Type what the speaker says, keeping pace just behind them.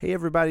Hey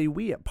everybody,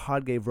 we at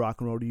Pod Gave Rock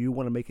and Roll to You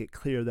want to make it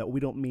clear that we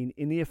don't mean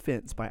any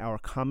offense by our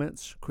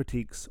comments,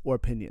 critiques, or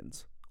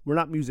opinions. We're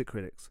not music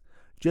critics,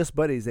 just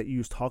buddies that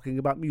use talking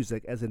about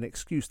music as an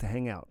excuse to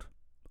hang out.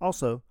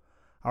 Also,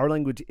 our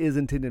language is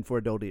intended for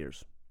adult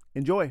ears.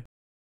 Enjoy!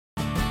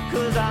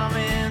 'Cause I'm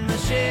in the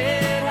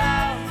shed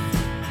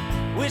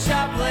house. Wish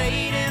I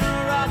played in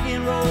a rock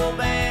and roll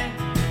band.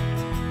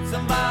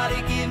 Somebody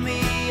give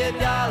me a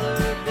dollar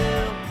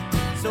bill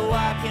so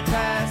I can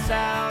pass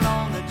out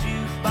on the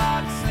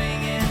jukebox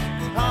singing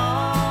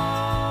honky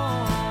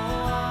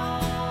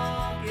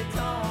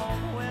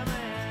tonk women.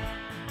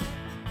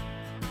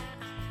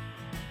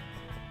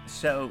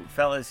 So,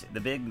 fellas, the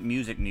big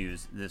music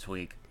news this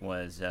week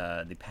was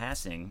the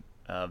passing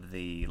of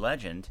the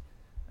legend,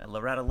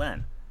 Loretta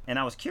Lynn. And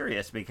I was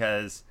curious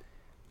because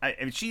I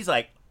mean, she's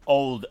like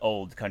old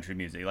country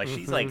music. Like,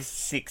 she's like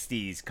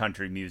 60s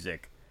country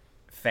music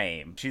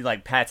fame. She's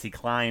like Patsy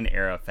Cline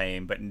era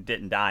fame, but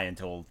didn't die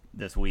until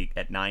this week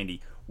at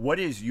 90. What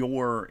is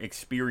your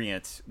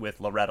experience with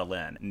Loretta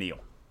Lynn, Neil?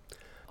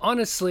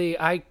 Honestly,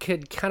 I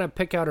could kind of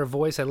pick out her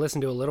voice. I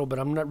listened to a little, but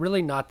I'm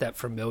not that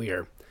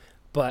familiar.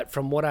 But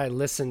from what I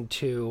listened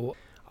to,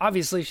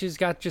 obviously she's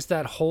got just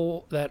that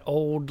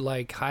old,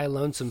 like, high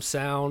lonesome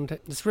sound.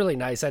 It's really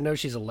nice. I know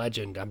she's a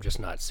legend. I'm just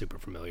not super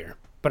familiar.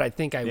 But I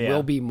think I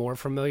will be more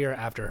familiar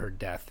after her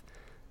death,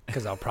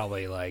 because I'll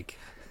probably, like,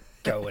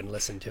 go and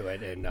listen to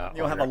it and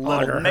You'll have a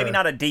little, maybe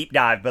not a deep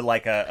dive, but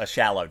like a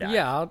shallow dive.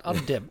 Yeah,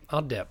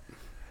 I'll dip.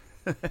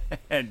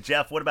 And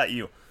Jeff, what about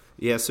you?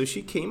 Yeah, so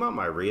she came on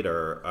my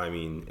radar, I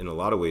mean, in a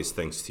lot of ways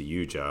thanks to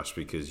you, Josh,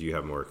 because you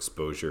have more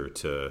exposure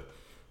to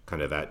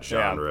kind of that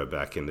genre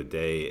back in the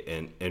day,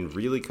 and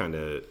really kind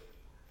of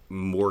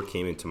more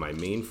came into my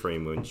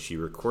mainframe when she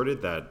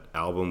recorded that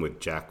album with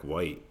Jack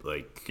White.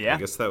 Like, I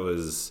guess that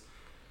was,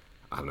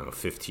 I don't know,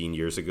 15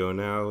 years ago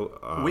now.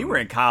 We were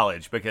in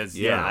college because,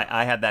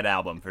 I had that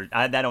album.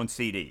 I had that on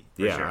CD,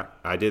 for sure.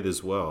 I did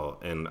as well,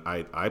 and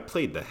I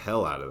played the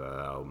hell out of that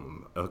album.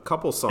 A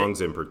couple songs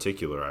in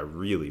particular I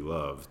really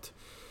loved.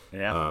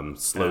 Yeah.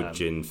 Slow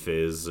Gin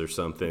Fizz or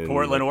something.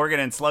 Portland, Oregon,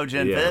 and Slow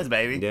Gin Fizz,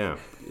 baby. Yeah,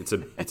 it's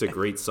a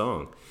great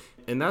song.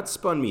 And that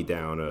spun me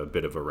down a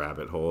bit of a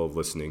rabbit hole of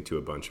listening to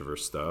a bunch of her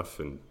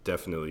stuff, and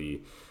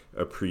definitely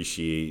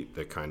appreciate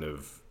the kind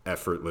of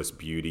effortless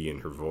beauty in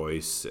her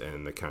voice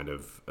and the kind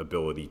of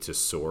ability to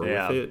soar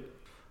with it.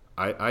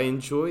 I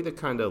enjoy the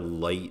kind of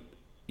light,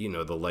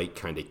 the light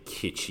kind of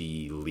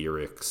kitschy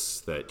lyrics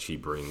that she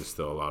brings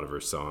to a lot of her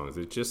songs.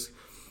 It's just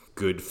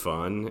good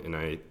fun, and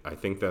I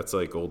think that's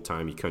like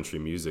old-timey country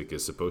music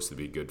is supposed to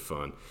be good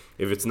fun.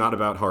 If it's not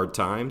about hard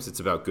times, it's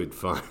about good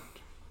fun.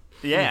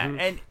 Yeah,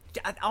 and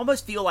I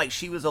almost feel like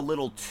she was a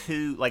little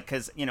too, like,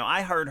 because,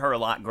 I heard her a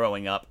lot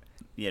growing up.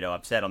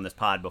 I've said on this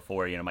pod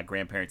before, my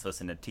grandparents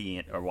listened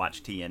to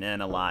watched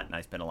TNN a lot, and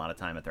I spent a lot of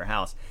time at their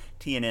house.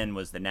 TNN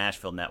was the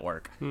Nashville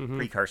network,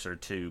 precursor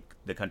to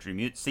the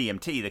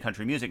CMT, the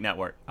Country Music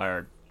Network,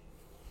 or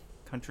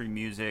Country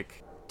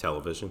Music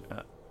Television.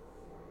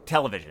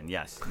 Television,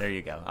 yes. There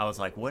you go. I was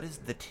like, what is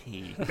the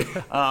T?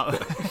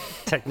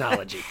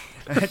 Technology.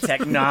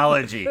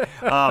 Technology.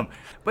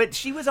 But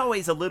she was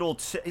always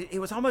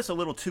it was almost a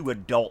little too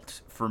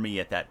adult for me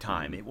at that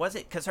time. It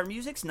wasn't, because her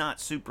music's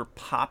not super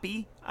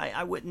poppy,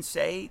 I wouldn't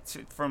say,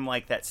 from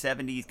like that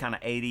 70s, kind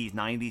of 80s,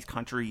 90s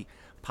country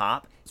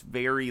pop. It's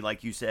very,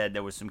 like you said,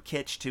 there was some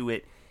kitsch to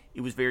it.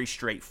 It was very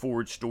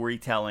straightforward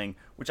storytelling,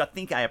 which I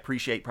think I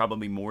appreciate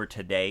probably more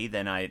today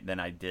than I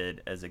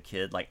did as a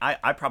kid. Like,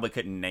 I probably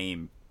couldn't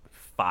name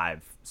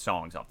 5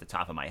 songs off the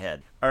top of my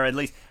head, or at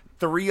least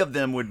 3 of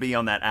them would be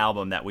on that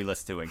album that we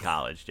listened to in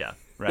college, Jeff,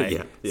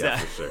 right? Yeah,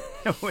 for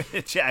sure.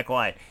 With Jack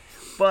White.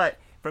 But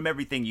from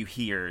everything you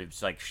hear,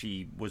 it's like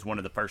she was one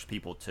of the first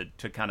people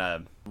to kind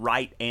of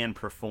write and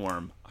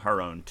perform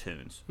her own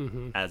tunes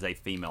as a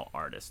female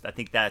artist. I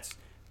think that's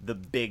the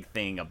big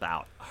thing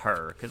about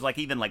her, because like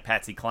even like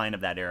Patsy Cline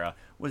of that era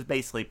was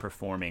basically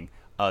performing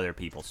other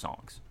people's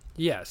songs.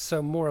 Yeah,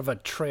 so more of a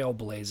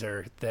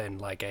trailblazer than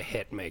like a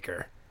hit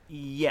maker.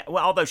 Yeah,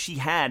 well, although she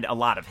had a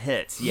lot of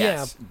hits,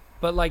 yes. Yeah,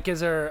 but like,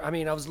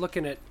 I was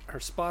looking at her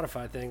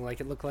Spotify thing, like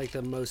it looked like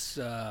the most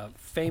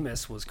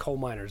famous was Coal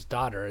Miner's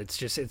Daughter.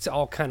 It's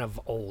all kind of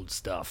old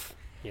stuff,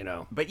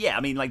 But yeah,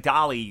 I mean, like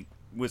Dolly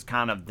was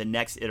kind of the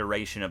next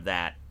iteration of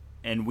that,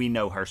 and we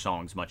know her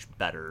songs much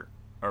better,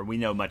 or we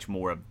know much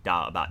more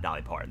about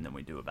Dolly Parton than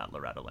we do about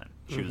Loretta Lynn.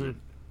 She was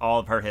all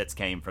of her hits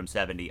came from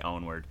 70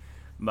 onward.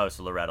 Most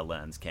of Loretta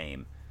Lynn's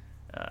came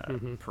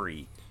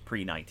pre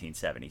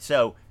 1970.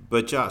 So,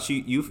 but Josh,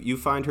 you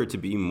find her to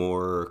be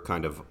more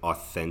kind of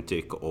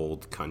authentic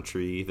old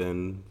country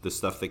than the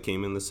stuff that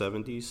came in the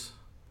 70s?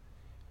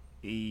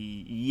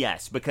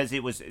 Yes, because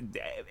it was,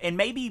 and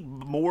maybe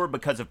more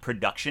because of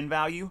production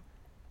value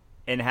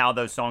and how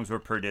those songs were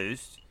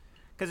produced.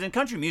 Because in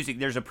country music,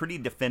 there's a pretty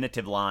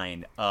definitive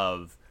line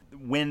of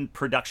when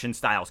production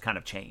styles kind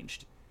of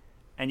changed.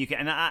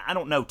 And I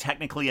don't know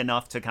technically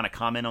enough to kind of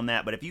comment on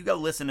that, but if you go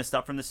listen to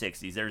stuff from the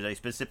 60s, there's a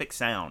specific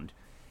sound.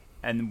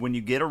 And when you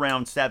get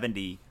around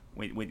 70,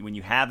 when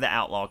you have the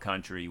outlaw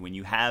country, when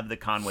you have the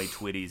Conway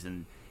Twitties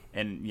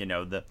and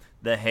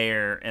the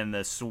hair and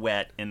the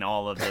sweat and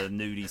all of the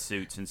nudie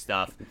suits and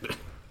stuff.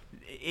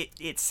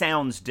 It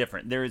sounds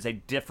different. There is a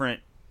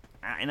different,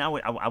 and I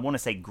want to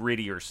say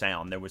grittier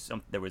sound. It was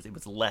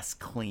less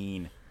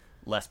clean,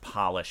 less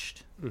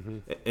polished. Mm-hmm.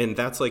 And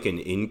that's like an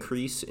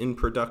increase in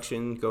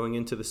production going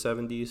into the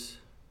 70s,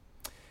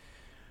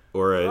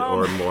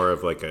 or more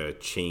of like a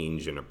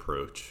change in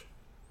approach.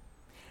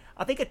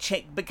 I think a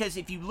change, because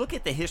if you look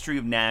at the history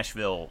of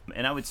Nashville,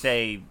 and I would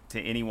say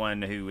to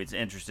anyone who is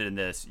interested in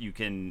this, you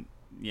can,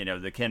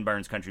 the Ken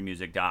Burns Country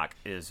Music doc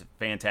is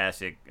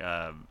fantastic.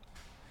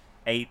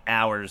 8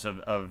 hours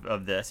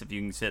of this, if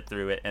you can sit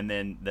through it. And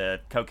then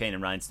the Cocaine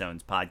and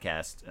Rhinestones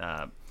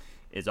podcast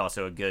is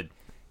also a good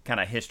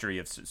kind of history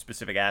of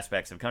specific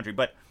aspects of country.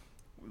 But,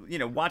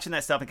 watching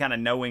that stuff and kind of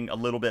knowing a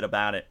little bit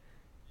about it,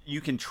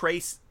 you can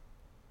trace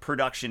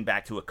production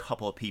back to a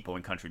couple of people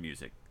in country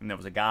music. And there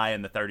was a guy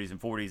in the 30s and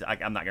 40s.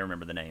 I'm not going to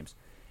remember the names.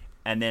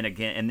 And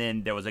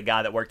then there was a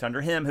guy that worked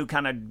under him who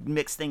kind of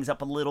mixed things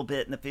up a little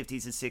bit in the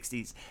 50s and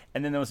 60s.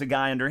 And then there was a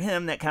guy under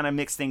him that kind of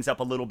mixed things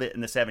up a little bit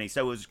in the 70s.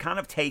 So it was kind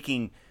of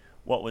taking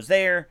what was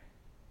there,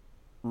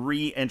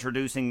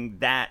 reintroducing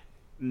that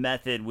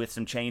method with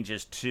some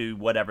changes to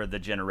whatever the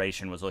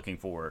generation was looking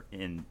for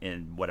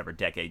in whatever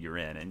decade you're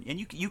in.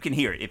 And you can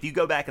hear it. If you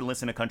go back and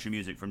listen to country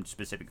music from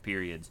specific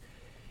periods,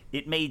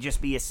 it may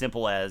just be as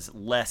simple as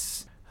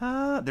less...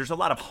 there's a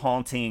lot of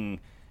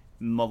haunting...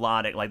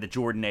 melodic, like the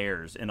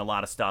Jordanaires and a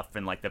lot of stuff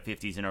in like the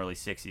 50s and early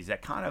 60s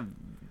that kind of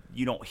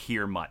you don't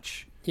hear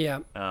much. Yeah.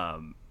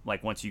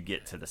 Like once you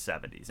get to the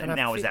 70s. And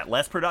now is that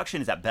less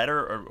production? Is that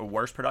better or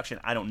worse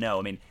production? I don't know.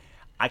 I mean,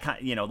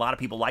 a lot of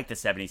people like the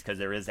 70s because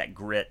there is that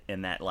grit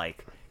and that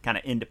like kind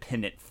of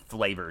independent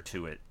flavor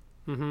to it.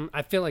 Mm-hmm.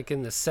 I feel like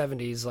in the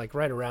 70s, like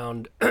right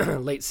around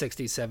late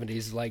 60s,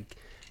 70s, like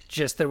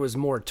just there was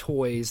more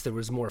toys, there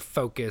was more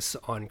focus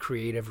on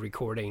creative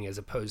recording as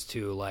opposed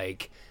to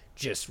like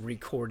just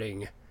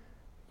recording,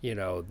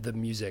 the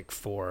music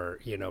for,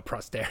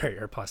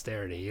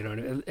 posterity,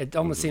 it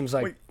almost seems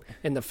like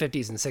in the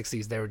 50s and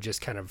 60s, they were just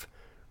kind of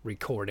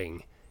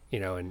recording,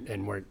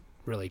 and weren't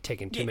really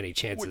taking too many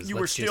chances. You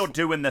were still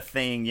doing the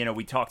thing,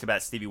 we talked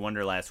about Stevie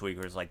Wonder last week,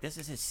 where it's like, this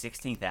is his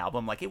 16th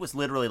album. Like, it was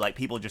literally like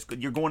people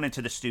you're going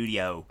into the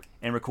studio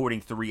and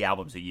recording 3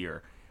 albums a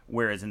year.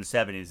 Whereas in the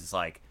 70s, it's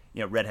like,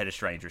 Redheaded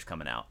Stranger's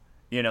coming out.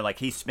 Like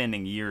he's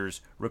spending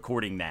years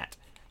recording that.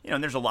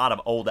 And there's a lot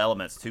of old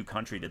elements to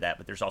country to that,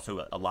 but there's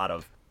also a lot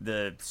of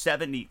the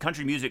 70s.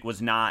 Country music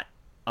was not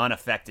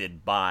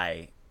unaffected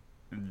by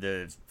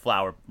the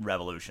Flower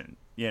Revolution,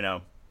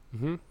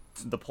 Mm-hmm.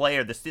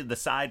 The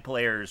side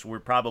players were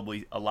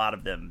probably, a lot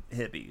of them,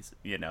 hippies.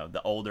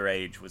 The older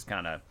age was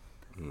kind of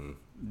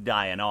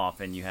dying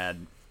off, and you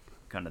had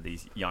kind of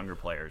these younger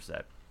players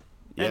that...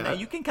 Yeah. And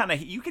you can kind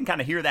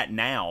of hear that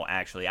now,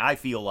 actually. I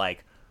feel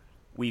like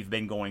we've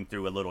been going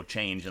through a little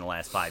change in the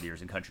last 5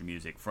 years in country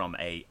music from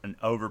an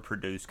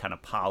overproduced, kind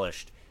of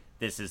polished,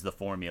 this is the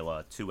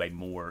formula, to a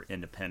more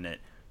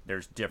independent,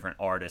 there's different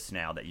artists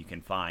now that you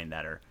can find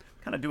that are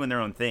kind of doing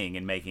their own thing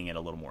and making it a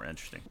little more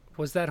interesting.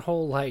 Was that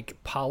whole,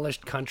 like,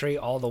 polished country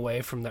all the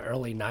way from the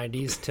early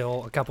 90s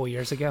till a couple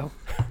years ago?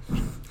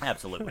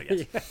 Absolutely,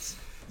 yes. Yes.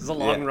 It was a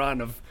long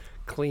run of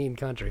clean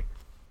country.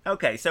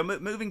 Okay, so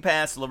moving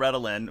past Loretta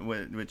Lynn,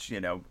 which,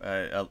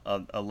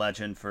 a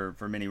legend for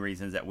many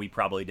reasons that we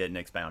probably didn't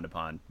expound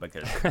upon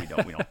because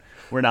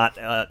we're not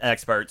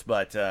experts,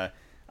 but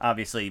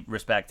obviously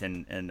respect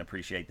and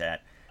appreciate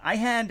that. I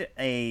had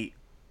a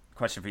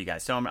question for you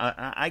guys. So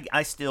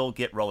I still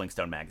get Rolling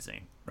Stone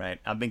magazine, right?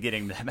 I've been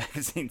getting that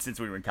magazine since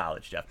we were in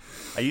college,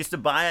 Jeff. I used to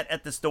buy it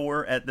at the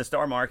store, at the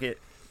Star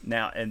Market,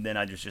 and then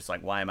I just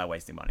like, why am I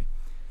wasting money?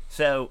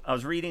 So I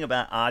was reading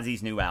about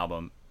Ozzy's new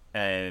album,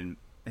 and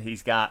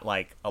he's got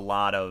like a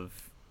lot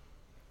of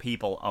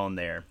people on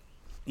there,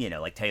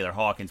 like Taylor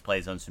Hawkins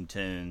plays on some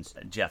tunes,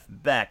 Jeff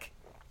Beck,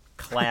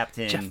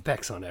 Clapton. Jeff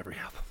Beck's on every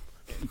album.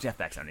 Jeff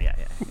Beck's on it, yeah.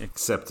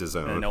 Except his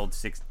own. An old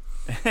six.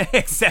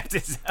 Except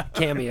his own.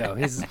 Cameo.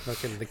 He's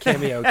fucking the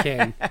cameo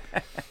king.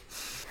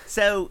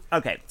 So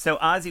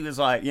Ozzy was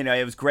like,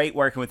 it was great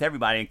working with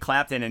everybody. And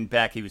Clapton and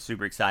Beck, he was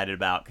super excited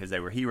about because they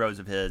were heroes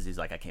of his. He's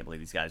like, I can't believe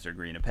these guys are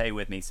agreeing to pay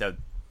with me. So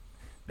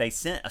they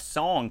sent a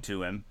song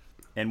to him.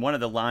 And one of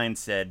the lines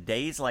said,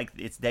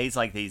 it's days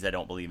like these I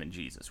don't believe in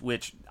Jesus,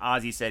 which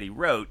Ozzy said he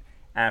wrote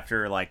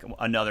after like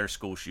another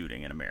school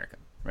shooting in America,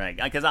 right?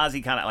 Because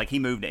Ozzy kind of like, he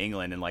moved to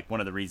England, and like one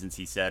of the reasons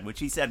he said, which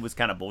he said was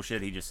kind of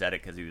bullshit, he just said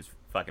it because he was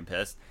fucking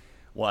pissed,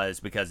 was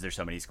because there's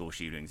so many school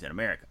shootings in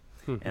America.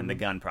 And the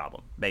gun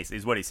problem, basically,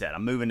 is what he said. I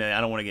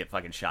don't want to get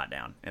fucking shot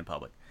down in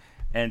public.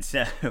 And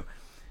so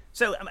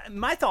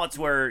my thoughts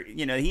were,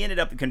 he ended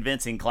up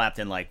convincing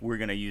Clapton, like, we're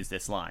going to use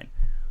this line.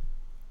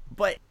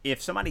 But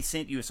if somebody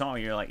sent you a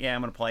song, you're like, yeah,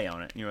 I'm going to play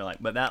on it. And you're like,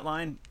 but that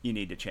line, you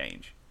need to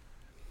change.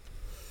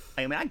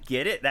 I mean, I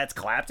get it. That's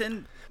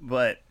Clapton.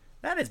 But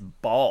that is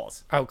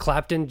balls. Oh,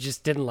 Clapton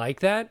just didn't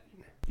like that?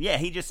 Yeah,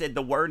 he just said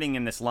the wording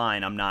in this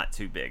line I'm not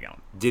too big on.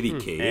 Did he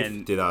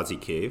cave? Did Ozzy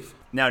cave?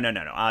 No.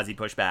 Ozzy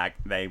pushed back.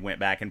 They went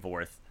back and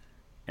forth.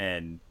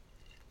 And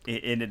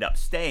it ended up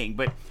staying.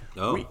 But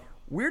Oh.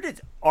 where did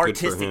Good for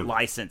artistic him.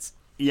 license?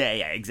 Yeah,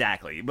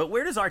 exactly. But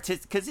where does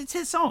artistic? Because it's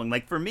his song.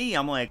 Like for me,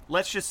 I'm like,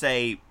 let's just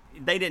say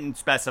they didn't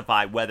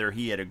specify whether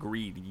he had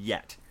agreed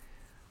yet.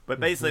 But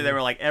basically, they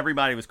were like,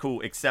 everybody was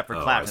cool except for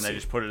Oh, Clapton. I They see.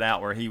 just put it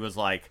out where he was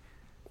like,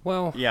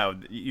 Well, yeah,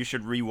 you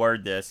should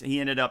reword this. He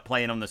ended up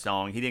playing on the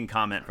song. He didn't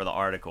comment for the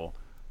article.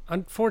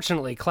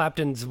 unfortunately,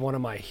 Clapton's one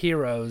of my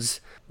heroes,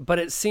 but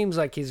it seems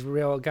like he's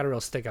got a real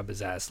stick up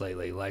his ass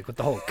lately. Like with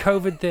the whole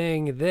COVID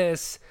thing,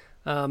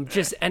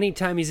 just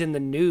anytime he's in the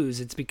news,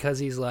 it's because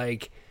he's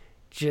like,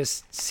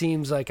 just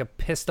seems like a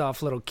pissed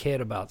off little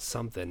kid about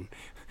something.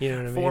 You know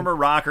what I mean? Former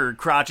rocker,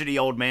 crotchety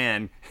old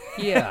man.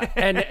 Yeah,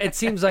 and it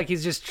seems like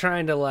he's just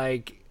trying to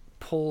like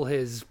pull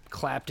his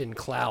Clapton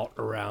clout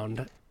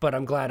around. But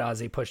I'm glad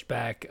Ozzy pushed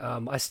back.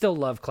 I still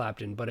love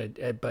Clapton,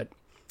 but but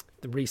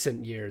the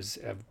recent years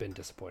have been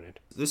disappointed.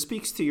 This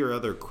speaks to your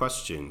other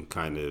question,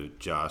 kind of,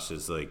 Josh,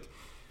 is like,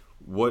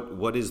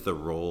 what is the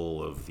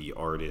role of the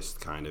artist,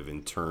 kind of,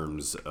 in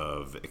terms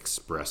of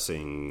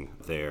expressing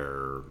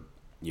their,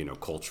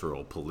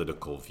 cultural,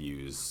 political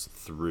views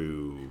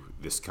through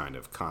this kind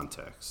of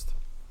context?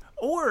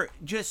 Or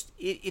just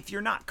if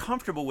you're not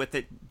comfortable with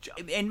it,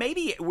 and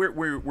maybe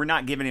we're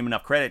not giving him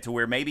enough credit to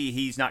where maybe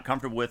he's not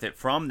comfortable with it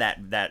from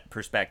that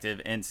perspective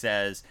and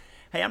says,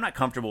 hey, I'm not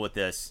comfortable with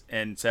this,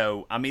 and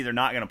so I'm either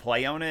not going to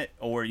play on it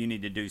or you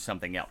need to do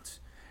something else.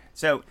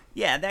 So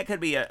yeah, that could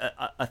be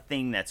a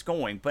thing that's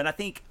going. But I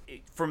think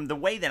from the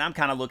way that I'm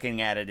kind of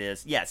looking at it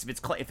is, yes,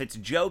 if it's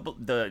Joe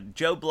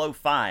Blow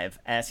 5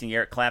 asking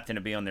Eric Clapton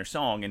to be on their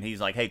song and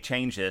he's like, hey,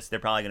 change this, they're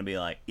probably going to be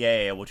like,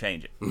 yeah, we'll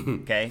change it,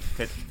 okay?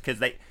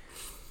 Because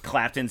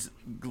Clapton's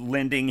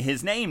lending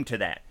his name to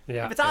that.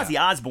 Yeah, if it's Ozzy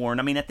Osbourne,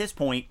 I mean, at this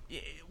point,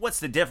 what's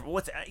the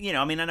difference?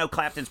 I mean, I know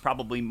Clapton's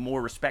probably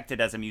more respected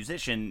as a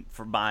musician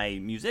by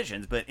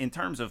musicians, but in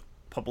terms of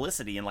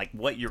publicity and like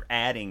what you're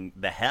adding,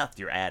 the heft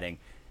you're adding,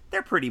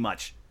 they're pretty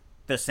much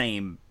the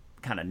same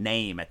kind of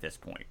name at this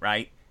point,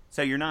 right?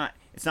 So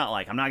it's not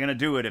like I'm not going to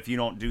do it if you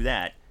don't do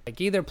that. Like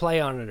either play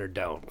on it or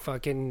don't.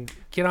 Fucking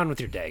get on with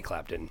your day,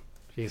 Clapton.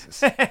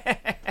 Jesus.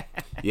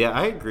 Yeah,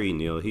 I agree,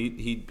 Neil.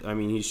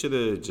 He should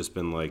have just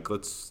been like,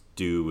 let's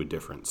do a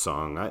different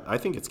song. I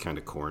think it's kind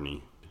of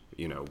corny.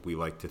 We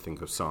like to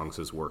think of songs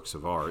as works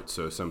of art.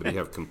 So somebody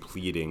have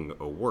completing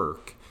a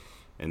work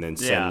and then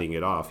sending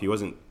it off. He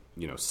wasn't,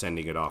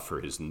 sending it off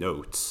for his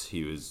notes.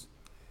 He was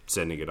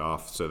sending it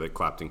off so that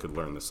Clapton could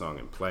learn the song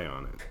and play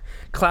on it.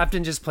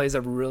 Clapton just plays a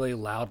really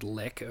loud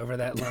lick over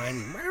that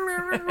line.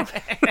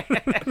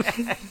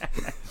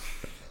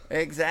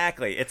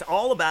 Exactly. It's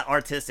all about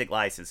artistic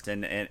license.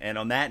 And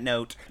on that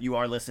note, you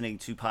are listening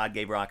to Pod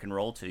Gave Rock and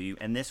Roll to you.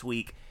 And this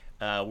week,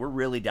 we're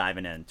really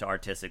diving into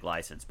artistic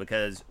license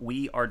because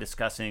we are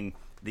discussing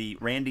the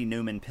Randy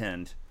Newman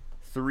penned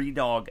Three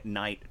Dog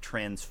Night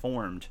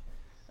Transformed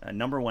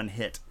 #1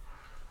 hit,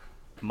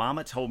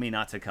 Mama Told Me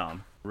Not to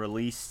Come,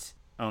 released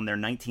on their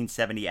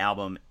 1970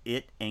 album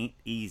It Ain't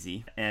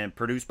Easy, and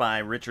produced by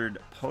Richard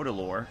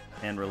Podolor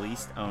and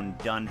released on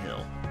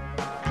Dunhill.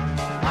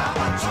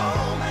 Mama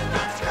told me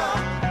not to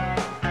come.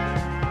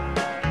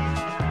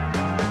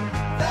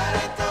 That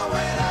ain't the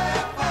way to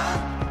have fun.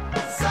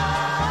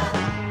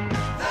 Son,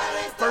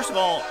 that ain't the First of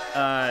all,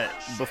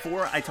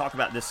 before I talk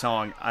about this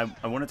song, I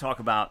want to talk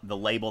about the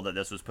label that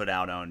this was put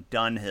out on,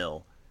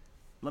 Dunhill.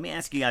 Let me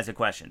ask you guys a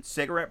question.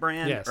 Cigarette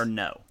brand Yes. or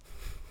no?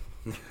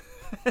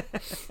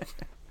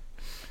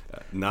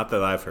 Not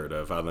that I've heard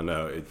of. I don't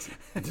know.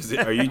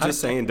 Are you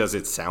just saying, does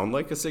it sound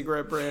like a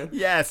cigarette brand?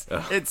 Yes,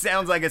 it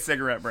sounds like a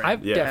cigarette brand.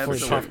 I've definitely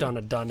absolutely. puffed on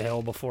a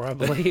Dunhill before, I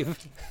believe.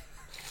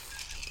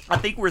 I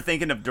think we're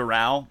thinking of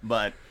Doral,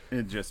 but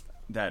it just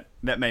that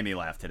made me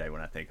laugh today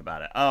when I think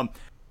about it.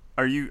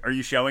 Are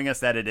you showing us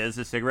that it is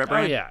a cigarette Oh,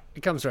 brand? yeah.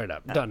 It comes right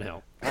up.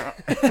 Dunhill.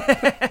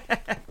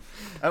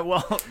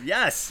 Well,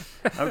 yes.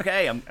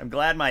 Okay, I'm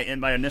glad my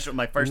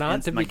first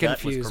Not to my be gut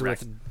was confused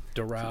correct. with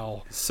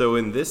Doral. So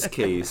in this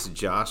case,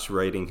 Josh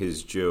writing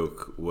his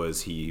joke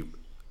was he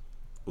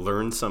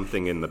learned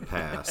something in the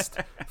past,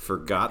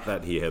 forgot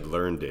that he had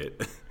learned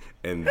it,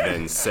 and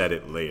then said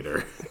it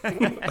later.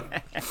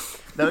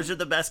 Those are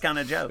the best kind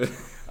of jokes.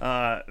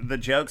 The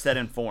jokes that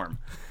inform.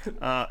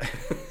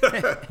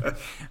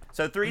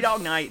 So Three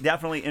Dog Night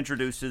definitely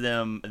introduced to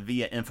them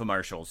via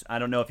infomercials. I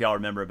don't know if y'all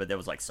remember, but there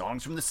was like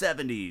songs from the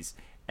 70s.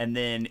 And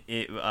then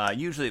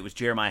usually it was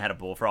Jeremiah Had a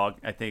Bullfrog,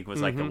 I think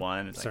was like the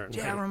one. It's like,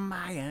 Certainly.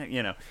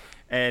 Jeremiah,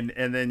 And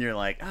then you're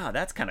like, oh,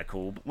 that's kind of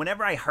cool. But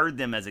whenever I heard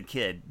them as a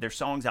kid, their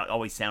songs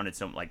always sounded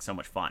so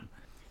much fun.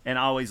 And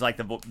I always liked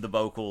the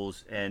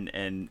vocals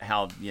and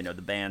how, the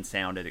band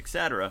sounded,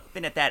 etc.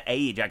 And at that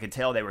age, I could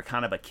tell they were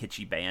kind of a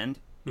kitschy band,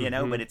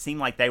 but it seemed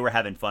like they were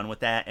having fun with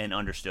that and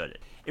understood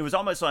it. It was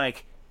almost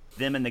like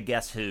them and the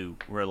Guess Who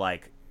were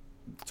like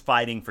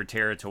fighting for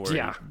territory.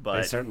 Yeah, but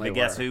they certainly the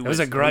Guess were. Who It was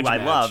a grudge who I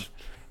match. love.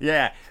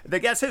 Yeah, the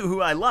Guess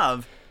Who I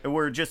love,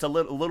 were just a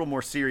little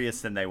more serious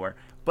than they were.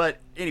 But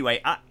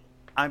anyway,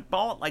 I I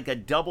bought like a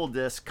double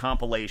disc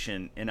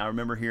compilation, and I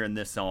remember hearing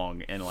this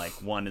song and like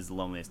One Is the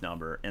Loneliest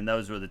Number, and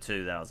those were the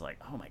two that I was like,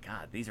 oh my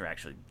god, these are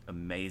actually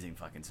amazing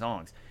fucking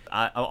songs.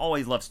 I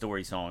always love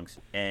story songs,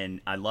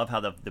 and I love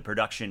how the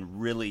production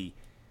really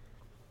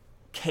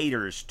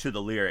caters to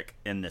the lyric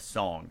in this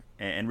song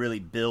and really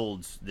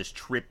builds this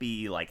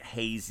trippy, like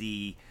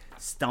hazy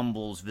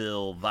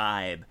Stumblesville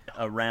vibe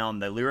around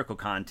the lyrical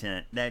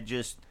content that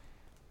just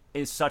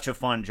is such a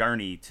fun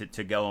journey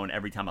to go on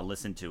every time I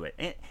listen to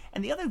it.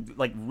 And the other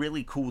like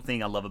really cool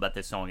thing I love about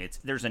this song,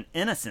 there's an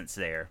innocence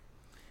there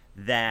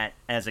that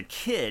as a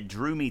kid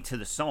drew me to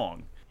the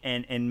song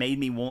and made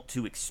me want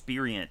to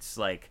experience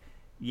like,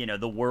 you know,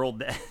 the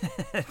world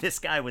that this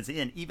guy was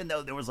in, even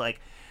though there was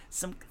like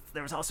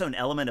there was also an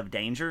element of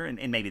danger,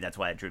 and maybe that's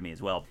why it drew me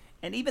as well.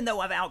 And even though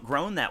I've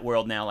outgrown that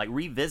world now, like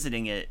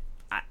revisiting it,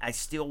 I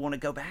still want to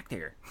go back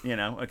there, you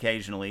know,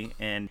 occasionally.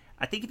 And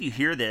I think if you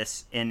hear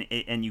this and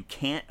you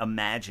can't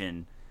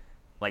imagine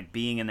like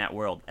being in that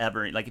world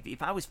ever, like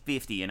if I was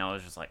 50 and I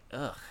was just like,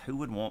 ugh, who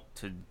would want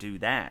to do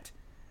that?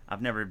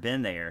 I've never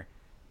been there.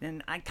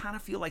 Then I kind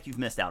of feel like you've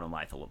missed out on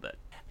life a little bit.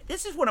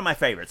 This is one of my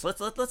favorites.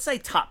 Let's say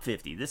top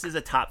 50. This is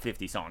a top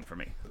 50 song for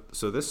me.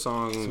 So this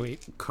song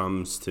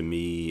comes to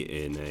me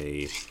in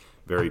a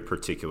very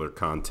particular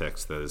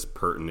context that is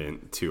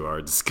pertinent to our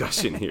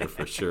discussion here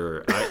for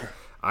sure.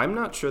 I'm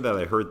not sure that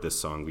I heard this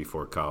song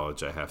before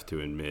college, I have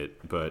to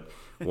admit, but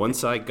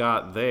once I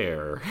got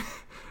there,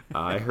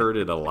 I heard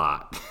it a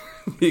lot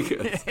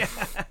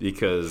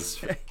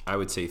because I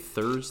would say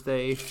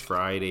Thursday,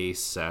 Friday,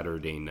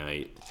 Saturday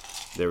night,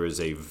 there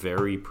was a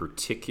very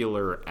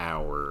particular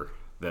hour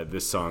that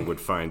this song would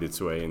find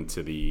its way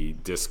into the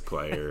disc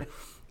player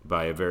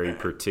by a very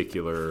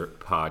particular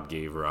Pod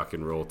Gave Rock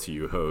and Roll to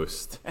You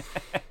host.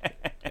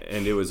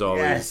 And it was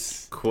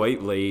always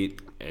quite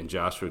late, and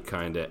Josh would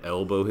kind of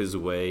elbow his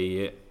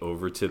way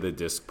over to the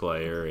disc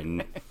player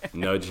and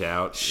nudge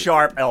out.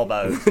 Sharp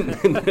elbows.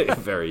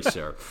 Very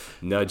sharp.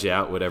 Nudge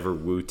out whatever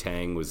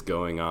Wu-Tang was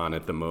going on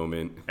at the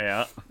moment.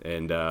 Yeah.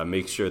 And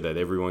make sure that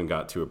everyone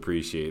got to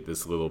appreciate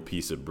this little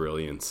piece of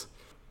brilliance.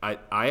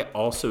 I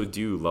also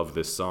do love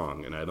this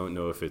song, and I don't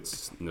know if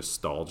it's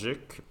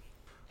nostalgic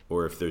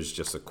or if there's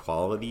just a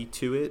quality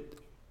to it,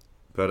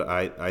 but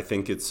I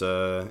think it's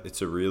a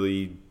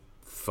really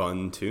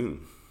fun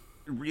tune.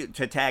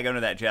 To tag under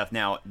that, Jeff,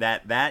 now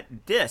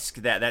that disc,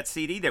 that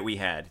CD that we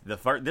had,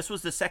 this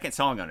was the second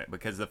song on it,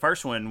 because the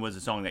first one was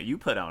a song that you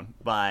put on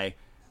by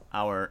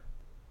our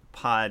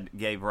Pod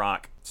Gave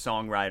Rock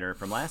songwriter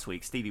from last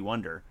week, Stevie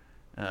Wonder.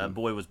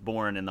 Boy Was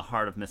Born in the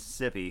Heart of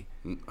Mississippi.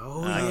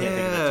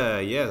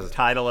 Oh, yeah.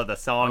 Title of the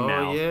song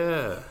now. Oh,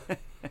 yeah.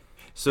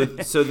 So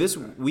this,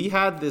 we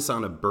had this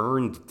on a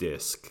burned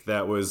disc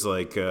that was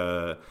like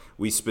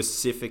we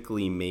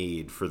specifically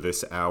made for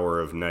this hour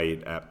of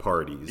night at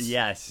parties.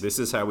 Yes. This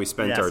is how we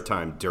spent our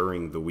time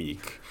during the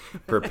week,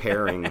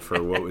 preparing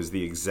for what was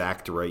the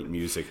exact right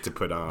music to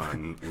put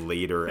on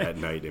later at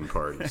night in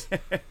parties.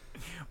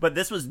 But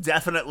this was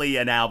definitely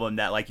an album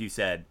that, like you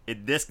said,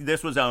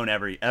 this was on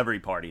every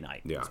party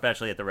night,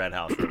 especially at the Red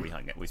House where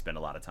we spent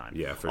a lot of time.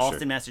 Yeah, for Austin,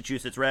 sure.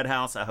 Massachusetts Red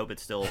House. I hope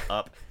it's still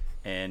up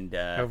and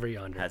over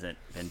yonder hasn't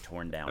been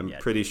torn down yet.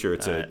 I'm pretty sure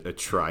it's a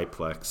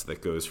triplex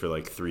that goes for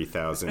like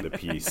 $3,000 a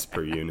piece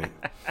per unit.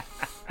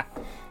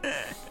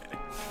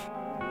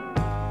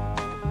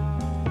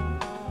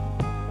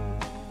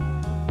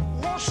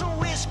 Want some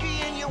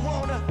whiskey in your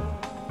water,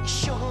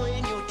 sugar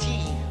in your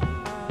tea.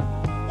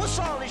 What's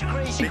all this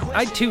crazy I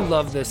question? too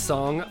love this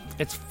song.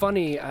 It's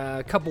funny,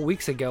 a couple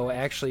weeks ago I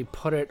actually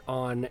put it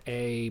on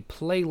a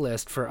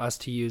playlist for us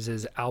to use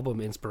as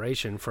album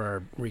inspiration for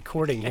our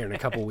recording here in a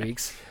couple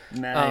weeks.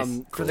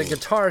 Nice. For the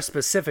guitar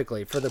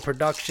specifically, for the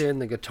production,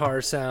 the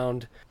guitar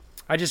sound.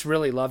 I just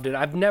really loved it.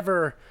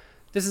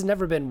 This has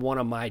never been one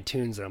of my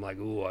tunes that I'm like,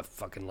 ooh, I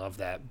fucking love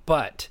that.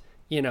 But,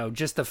 you know,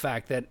 just the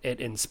fact that it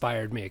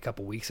inspired me a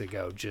couple weeks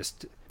ago,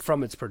 just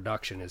from its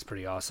production, is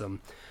pretty awesome.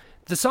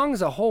 The song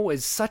as a whole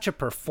is such a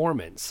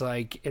performance.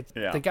 Like,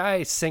 the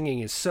guy singing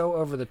is so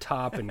over the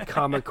top and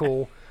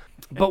comical.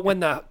 But when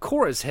the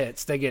chorus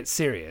hits, they get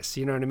serious.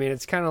 You know what I mean?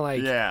 It's kind of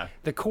like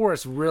the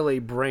chorus really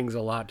brings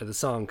a lot to the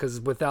song, because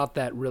without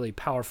that really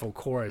powerful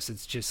chorus,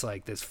 it's just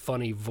like this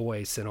funny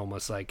voice and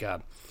almost like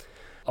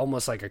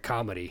a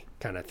comedy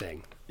kind of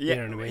thing. Yeah.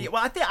 You know what I mean?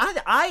 Well, I think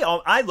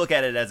I look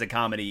at it as a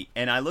comedy,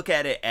 and I look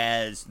at it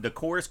as the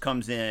chorus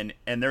comes in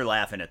and they're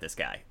laughing at this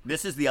guy.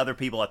 This is the other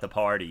people at the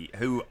party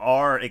who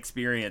are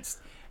experienced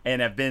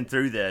and have been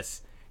through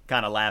this,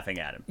 kind of laughing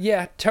at him.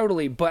 Yeah,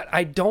 totally. But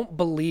I don't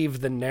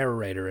believe the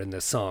narrator in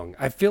this song.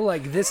 I feel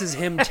like this is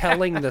him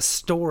telling the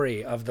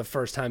story of the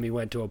first time he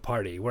went to a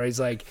party, where he's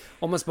like,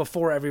 almost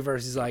before every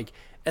verse, he's like,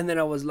 and then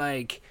I was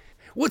like,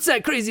 what's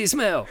that crazy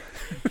smell?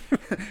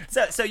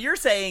 So you're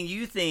saying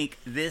you think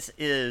this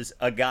is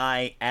a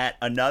guy at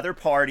another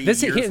party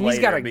He's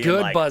later got a being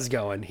good like, buzz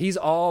going. He's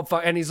all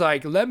and he's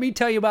like, let me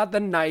tell you about the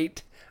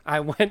night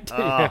I went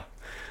to.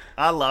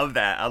 I love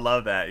that.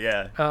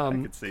 Yeah, I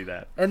could see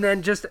that. And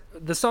then just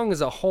the song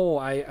as a whole,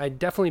 I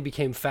definitely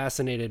became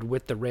fascinated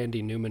with the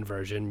Randy Newman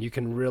version. You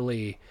can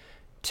really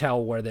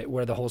tell where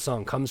the whole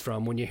song comes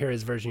from. When you hear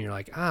his version, you're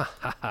like,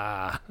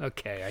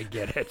 okay, I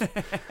get it.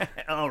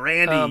 Oh,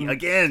 Randy,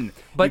 again,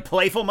 you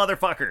playful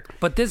motherfucker.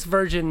 But this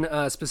version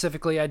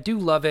specifically, I do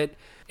love it.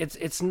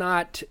 It's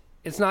not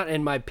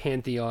in my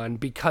pantheon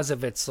because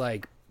of its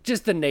like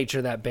just the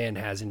nature that band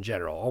has in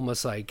general,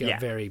 almost like a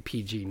very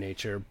PG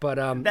nature. But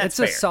it's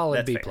a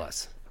solid B+.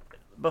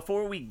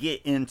 Before we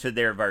get into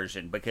their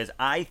version, because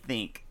I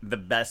think the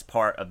best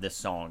part of this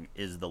song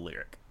is the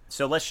lyric.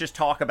 So let's just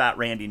talk about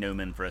Randy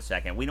Newman for a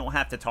second. We don't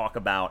have to talk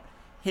about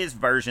his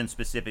version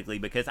specifically,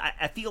 because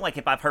I feel like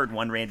if I've heard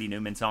one Randy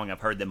Newman song, I've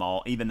heard them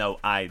all, even though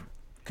I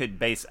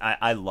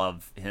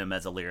love him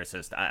as a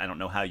lyricist. I don't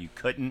know how you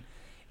couldn't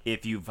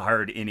if you've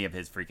heard any of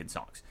his freaking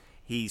songs.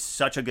 He's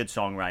such a good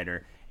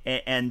songwriter.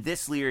 And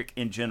this lyric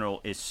in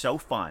general is so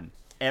fun.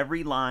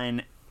 Every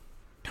line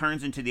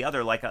turns into the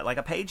other like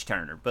a page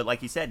turner. But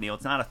like you said, Neil,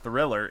 it's not a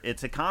thriller,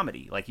 it's a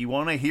comedy. Like, you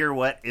want to hear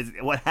what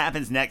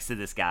happens next to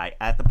this guy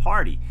at the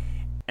party.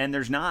 And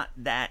there's not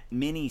that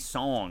many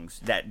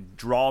songs that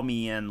draw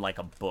me in like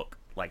a book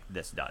like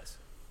this does.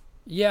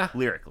 Yeah.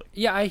 Lyrically.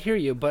 Yeah, I hear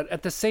you, but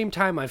at the same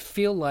time I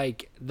feel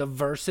like the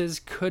verses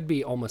could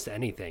be almost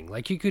anything.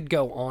 Like, you could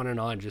go on and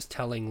on just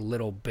telling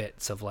little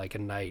bits of like a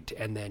night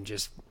and then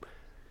just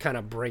kind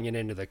of bring it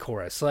into the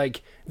chorus.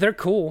 Like, they're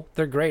cool,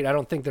 they're great. I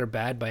don't think they're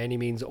bad by any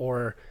means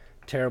or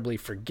terribly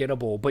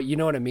forgettable, but you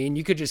know what I mean?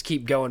 You could just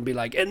keep going and be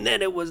like, and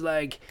then it was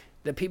like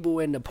the people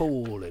in the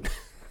pool and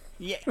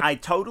yeah, I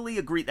totally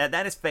agree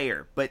that is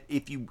fair. But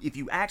if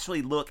you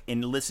actually look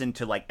and listen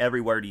to like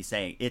every word he's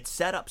saying, it's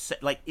set up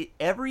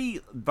every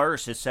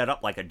verse is set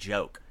up like a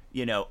joke.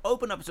 You know,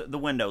 open up the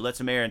window, let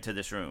some air into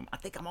this room. I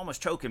think I'm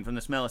almost choking from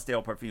the smell of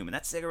stale perfume, and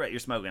that cigarette you're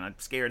smoking, I'm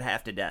scared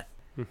half to death.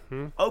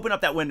 Mm-hmm. Open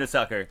up that window,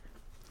 sucker.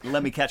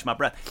 Let me catch my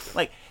breath.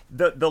 Like,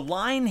 the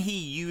line he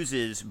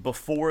uses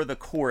before the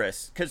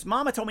chorus, because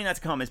Mama Told Me Not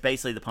to Come is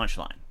basically the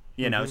punchline.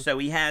 You know, so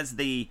he has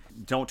the,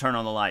 don't turn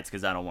on the lights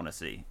because I don't want to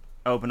see.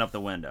 Open up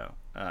the window.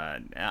 I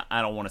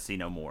don't want to see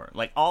no more.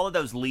 Like, all of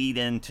those lead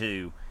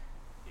into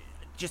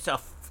just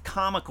a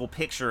comical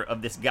picture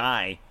of this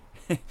guy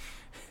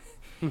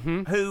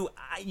who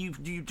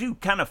you do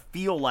kind of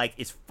feel like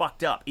is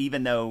fucked up,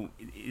 even though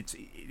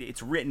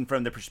it's written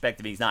from the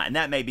perspective he's not. And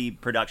that may be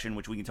production,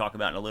 which we can talk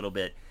about in a little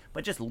bit.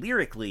 But just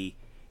lyrically,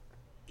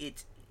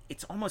 it's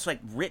almost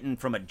like written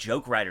from a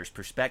joke writer's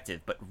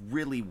perspective, but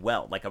really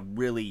well, like a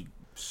really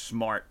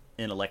smart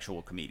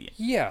intellectual comedian.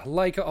 Yeah,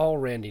 like all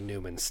Randy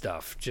Newman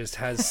stuff. Just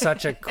has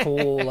such a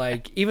cool,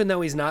 like, even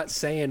though he's not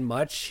saying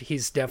much,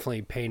 he's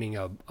definitely painting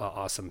a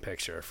awesome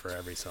picture for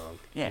every song.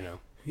 Yeah. You know?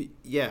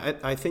 Yeah,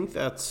 I think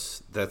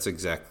that's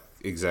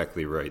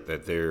exactly right,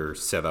 that they're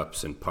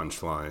setups and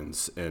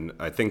punchlines, and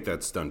I think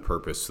that's done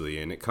purposely,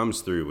 and it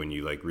comes through when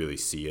you like really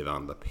see it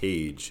on the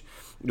page.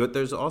 But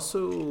there's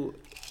also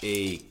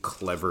a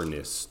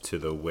cleverness to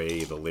the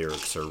way the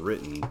lyrics are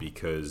written,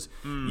 because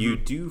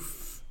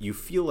you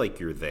feel like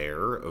you're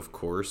there. Of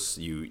course,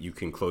 you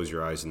can close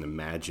your eyes and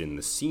imagine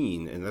the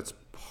scene, and that's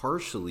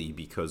partially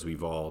because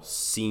we've all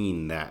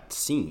seen that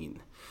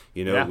scene.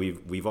 You know,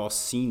 we've all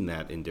seen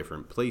that in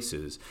different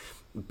places.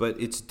 But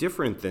it's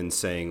different than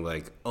saying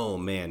like, oh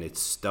man,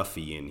 it's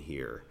stuffy in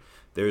here.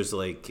 There's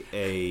like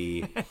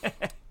a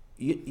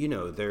you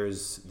know,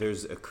 there's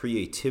a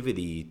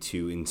creativity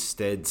to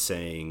instead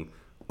saying,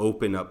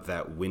 open up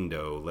that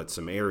window, let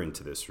some air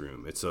into this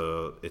room. It's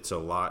a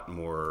lot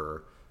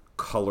more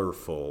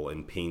colorful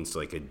and paints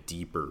like a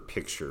deeper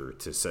picture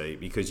to say,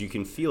 because you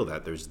can feel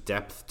that there's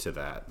depth to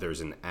that.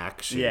 There's an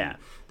action.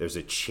 There's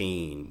a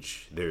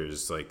change.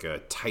 There's like a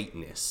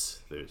tightness.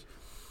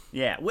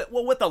 Yeah,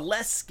 well, with a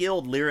less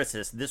skilled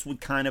lyricist, this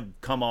would kind of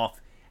come off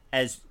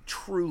as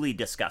truly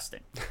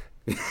disgusting.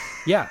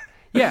 Yeah,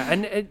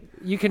 and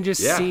you can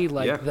just see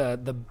like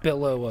the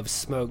billow of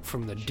smoke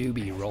from the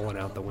doobie rolling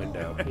out the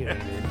window. You know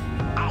what I mean?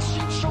 I've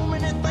seen so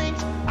many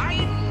things I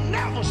ain't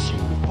never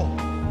seen before.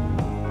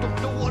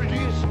 Don't know what it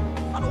is.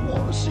 I don't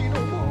want to see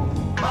no more.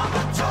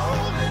 Mama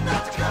told me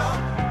not to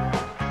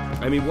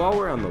come. I mean, while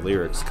we're on the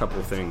lyrics,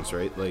 couple things,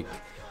 right? Like,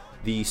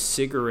 the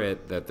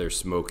cigarette that they're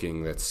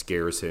smoking that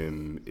scares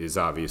him is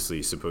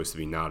obviously supposed to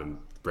be not a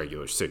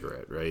regular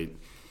cigarette, right?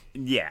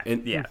 Yeah,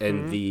 and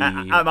the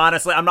I'm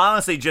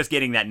honestly just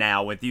getting that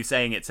now with you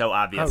saying it so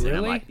obvious. Oh, really?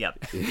 And I'm like,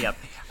 yep.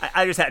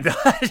 I just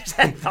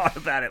hadn't thought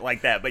about it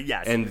like that, but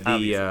yes. And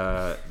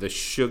the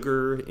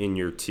sugar in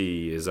your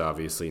tea is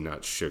obviously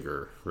not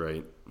sugar,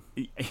 right?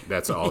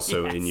 That's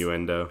also Yes.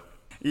 innuendo.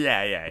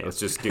 Yeah. Let's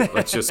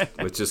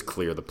just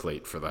clear the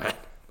plate for that.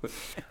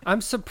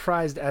 I'm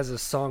surprised as a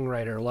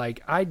songwriter.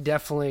 Like, I'm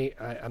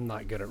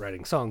not good at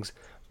writing songs,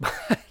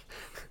 but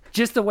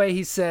just the way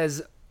he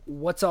says,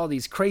 what's all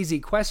these crazy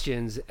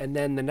questions? And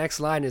then the next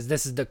line is,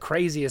 this is the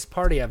craziest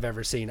party I've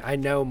ever seen. I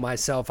know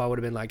myself, I would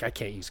have been like, I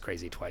can't use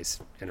crazy twice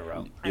in a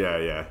row.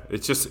 Yeah.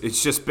 It's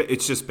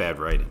just bad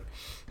writing.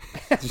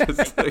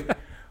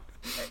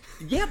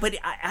 Yeah, but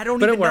I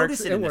don't even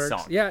notice it in this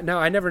song. Yeah, no,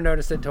 I never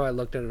noticed it until I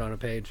looked at it on a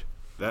page.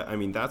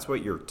 That's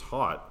what you're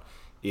taught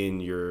in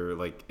your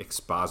like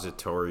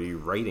expository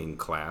writing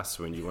class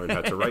when you learn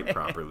how to write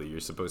properly. You're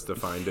supposed to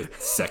find a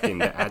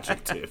second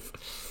adjective.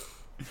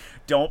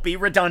 Don't be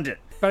redundant.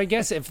 But I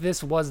guess if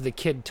this was the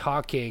kid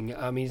talking,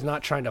 he's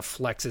not trying to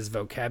flex his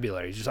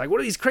vocabulary. He's just like,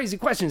 what are these crazy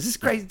questions? This is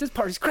crazy. This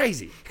part is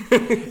crazy.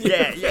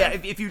 Yeah.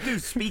 If you do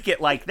speak it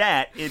like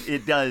that,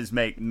 it does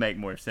make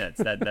more sense.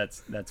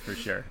 That's for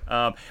sure.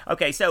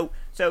 Okay, so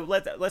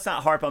let's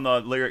not harp on the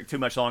lyric too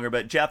much longer.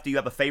 But Jeff, do you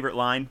have a favorite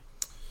line?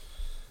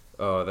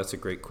 Oh, that's a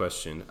great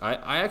question.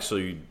 I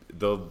actually,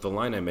 the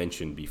line I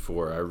mentioned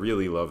before, I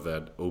really love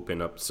that.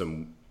 Open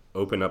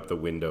up the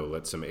window,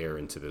 let some air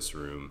into this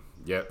room.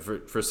 Yeah,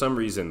 for some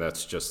reason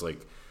that's just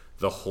like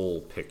the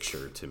whole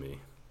picture to me.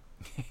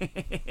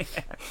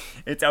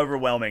 It's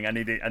overwhelming. I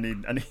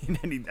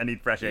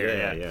need fresh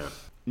air. Yeah.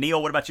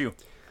 Neil, what about you?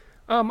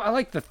 I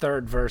like the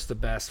third verse the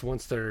best.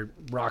 Once they're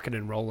rocking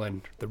and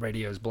rolling, the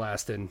radio's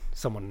blasting,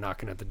 someone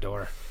knocking at the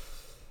door.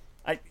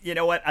 You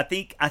know what? I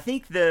think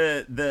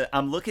the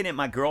I'm looking at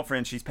my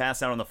girlfriend. She's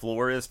passed out on the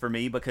floor is for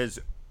me because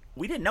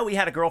we didn't know he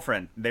had a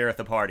girlfriend there at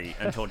the party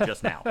until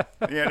just now.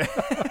 You know?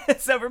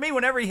 So for me,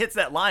 whenever he hits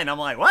that line, I'm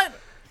like, what?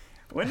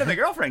 When did the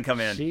girlfriend come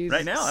in?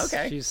 Right now?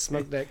 Okay. She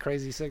smoked that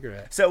crazy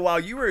cigarette. So while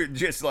you were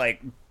just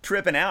like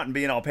tripping out and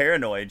being all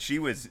paranoid, she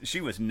was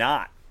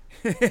not.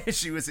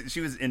 she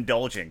was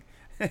indulging.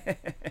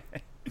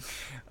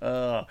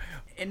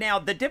 And now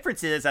the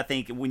difference is, I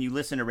think, when you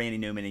listen to Randy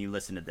Newman and you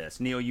listen to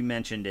this, Neil, you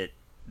mentioned it,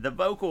 the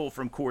vocal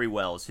from Corey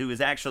Wells, who is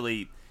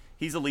actually,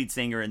 he's a lead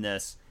singer in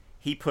this.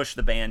 He pushed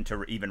the band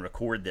to even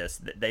record this.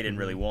 They didn't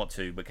really want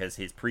to because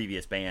his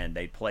previous band,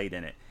 they played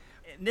in it.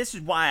 And this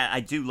is why I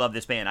do love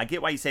this band. I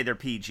get why you say they're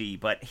PG,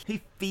 but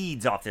he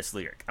feeds off this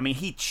lyric. I mean,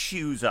 he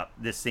chews up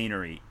this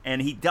scenery,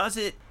 and he does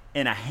it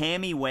in a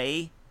hammy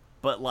way,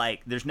 but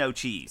like there's no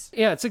cheese.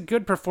 Yeah, it's a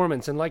good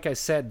performance, and like I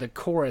said, the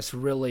chorus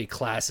really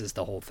classes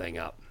the whole thing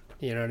up.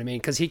 You know what I mean?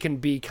 Because he can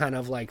be kind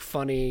of like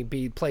funny,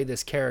 play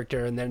this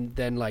character, and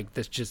then like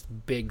this just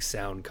big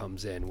sound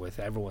comes in with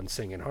everyone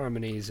singing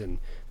harmonies and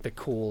the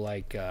cool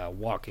like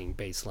walking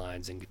bass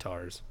lines and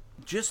guitars.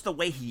 Just the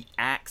way he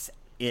acts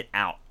it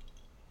out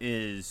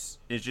is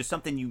just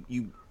something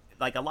you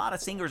like. A lot of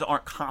singers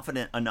aren't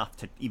confident enough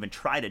to even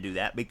try to do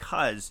that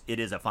because it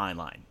is a fine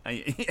line.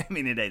 I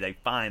mean, it is a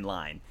fine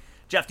line.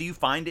 Jeff, do you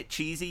find it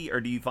cheesy or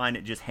do you find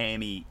it just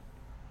hammy,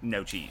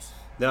 no cheese?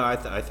 No,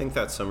 I think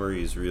that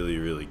summary is really,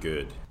 really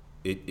good.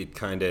 It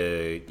kind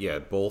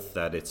of, both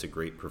that it's a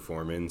great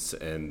performance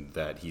and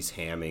that he's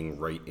hamming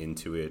right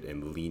into it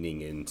and leaning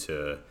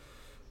into,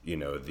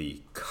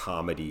 the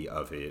comedy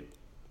of it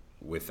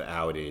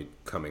without it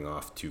coming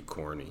off too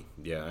corny.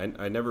 Yeah,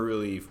 I never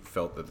really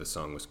felt that the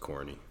song was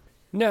corny.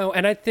 No,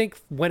 and I think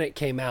when it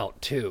came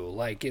out, too,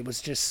 like it was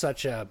just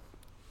such a...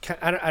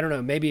 I don't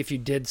know, maybe if you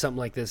did something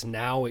like this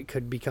now, it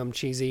could become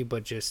cheesy,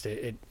 but just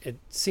it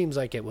seems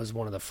like it was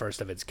one of the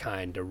first of its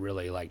kind to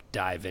really like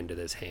dive into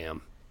this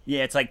ham.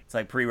 Yeah, it's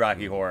like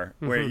pre-Rocky Horror,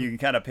 where you can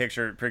kind of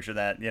picture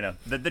that,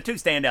 The two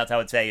standouts I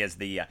would say is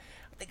the I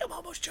think I'm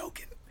almost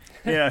choking.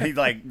 He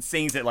like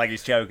sings it like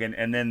he's choking,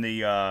 and then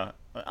the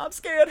I'm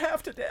scared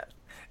half to death.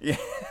 Yeah.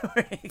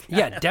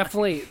 Yeah,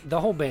 definitely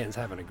the whole band's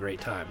having a great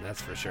time,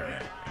 that's for sure.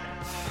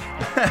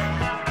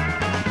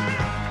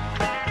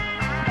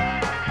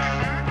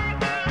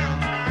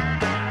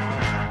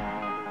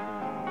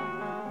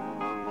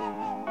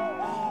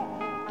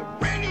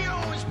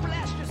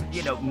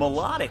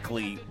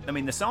 Melodically, I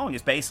mean, the song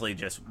is basically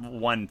just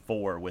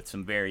 1/4 with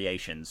some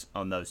variations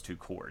on those two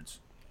chords.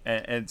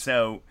 And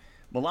so,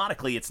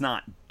 melodically, it's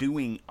not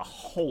doing a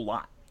whole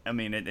lot. I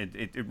mean,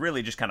 it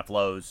really just kind of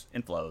flows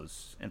and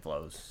flows and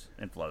flows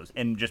and flows.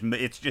 And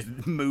it's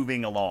just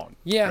moving along.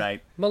 Yeah,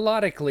 right?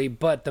 Melodically,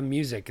 but the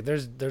music,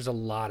 there's a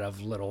lot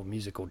of little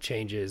musical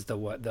changes. The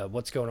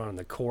what's going on in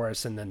the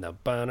chorus, and then the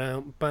bow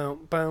down.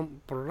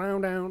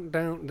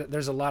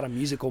 There's a lot of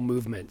musical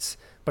movements,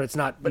 but it's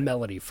not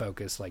melody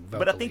focused like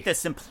vocally. But I think the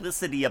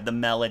simplicity of the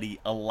melody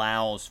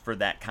allows for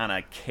that kind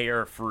of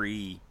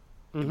carefree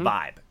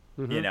vibe,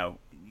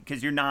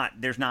 because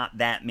there's not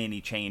that many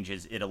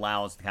changes. It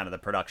allows kind of the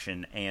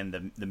production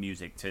and the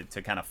music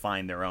to kind of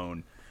find their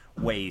own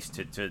ways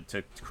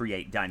to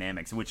create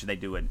dynamics, which they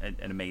do an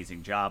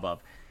amazing job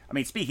of. I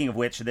mean, speaking of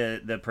which,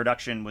 the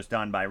production was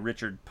done by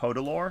Richard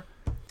Podolor,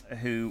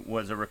 who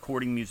was a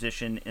recording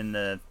musician in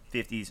the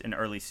 50s and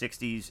early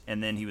 60s,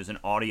 and then he was an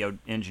audio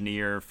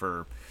engineer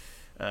for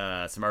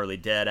some early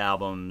Dead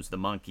albums, the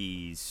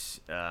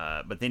Monkees,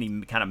 but then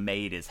he kind of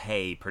made his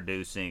hay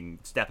producing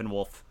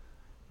Steppenwolf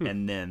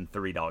and then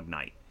Three Dog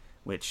Night,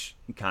 which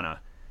you kind of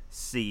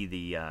see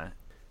the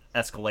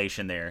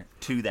escalation there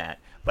to that.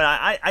 But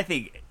I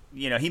think,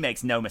 he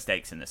makes no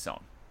mistakes in this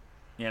song.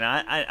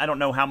 I don't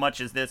know how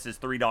much of this is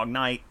Three Dog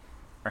Night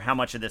or how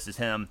much of this is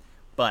him,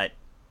 but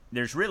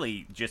there's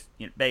really just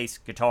bass,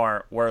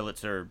 guitar,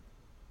 Wurlitzer,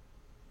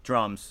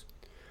 drums.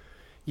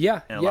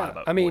 Yeah, and a lot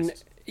of I mean,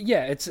 voices.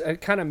 Yeah, it's a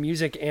kind of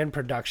music and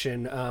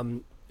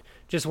production.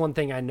 Just one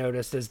thing I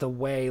noticed is the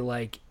way,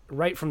 like,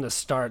 right from the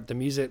start,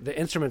 the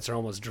instruments are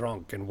almost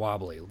drunk and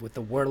wobbly with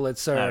the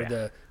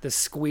Wurlitzer, the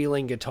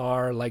squealing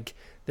guitar. Like,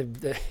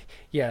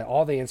 Yeah,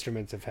 all the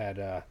instruments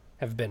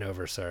have been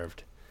overserved.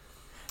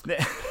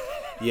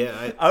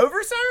 Yeah,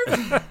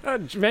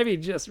 Overserved? Maybe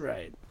just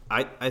right.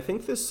 I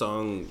think this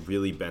song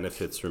really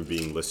benefits from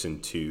being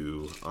listened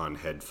to on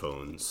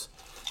headphones.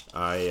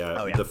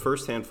 The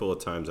first handful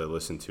of times I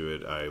listened to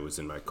it, I was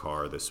in my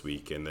car this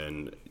week, and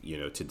then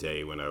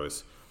today when I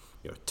was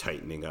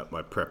tightening up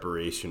my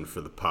preparation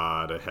for the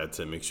pod, I had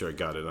to make sure I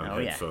got it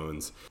on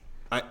headphones.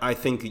 I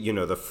think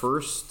the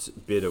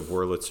first bit of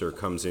Wurlitzer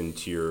comes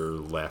into your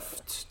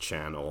left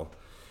channel,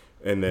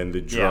 and then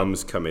the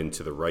drums come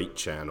into the right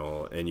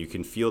channel, and you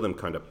can feel them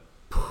kind of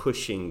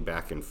pushing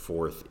back and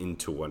forth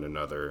into one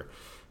another,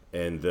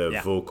 and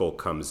the vocal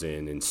comes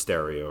in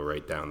stereo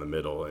right down the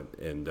middle,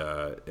 and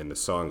the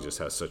song just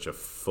has such a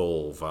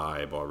full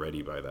vibe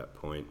already by that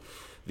point.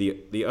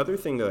 The other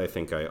thing that I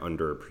think I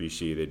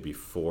underappreciated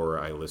before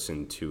I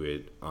listened to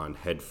it on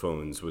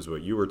headphones was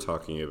what you were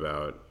talking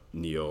about,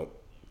 Neil,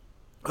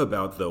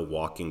 about the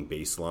walking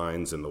bass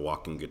lines and the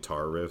walking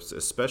guitar riffs,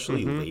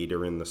 especially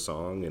later in the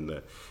song, and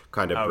the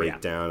kind of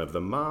breakdown of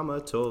the mama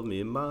told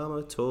me,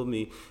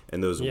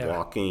 and those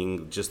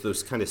walking, just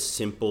those kind of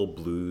simple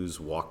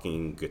blues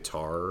walking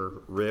guitar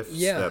riffs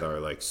that are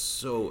like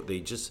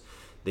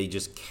they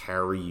just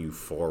carry you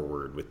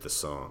forward with the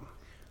song.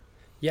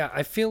 Yeah,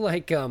 I feel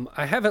like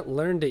I haven't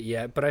learned it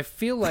yet, but I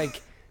feel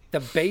like the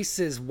bass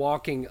is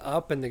walking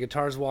up and the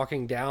guitar's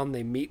walking down.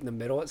 They meet in the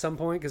middle at some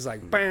point because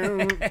like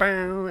bam,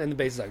 bam, and the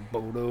bass is like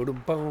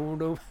bo-do-dum,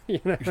 bo-dum,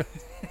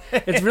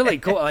 It's really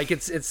cool. Like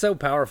it's so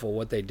powerful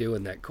what they do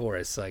in that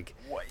chorus. Like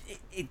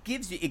it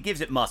gives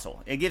it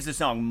muscle. It gives the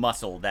song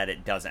muscle that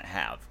it doesn't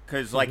have.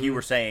 Because like you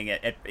were saying,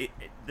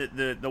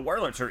 the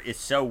Wurlitzer is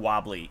so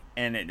wobbly,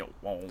 and it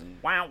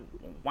wow.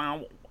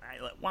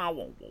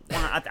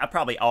 I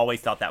probably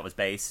always thought that was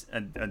bass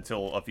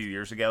until a few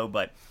years ago,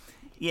 but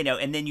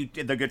and then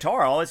the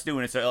guitar, all it's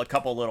doing is a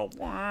couple little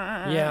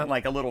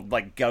like a little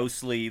like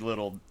ghostly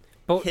little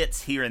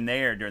hits here and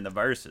there during the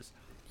verses.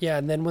 Yeah,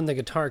 and then when the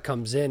guitar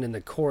comes in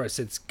the chorus,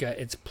 it's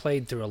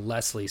played through a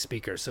Leslie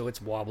speaker, so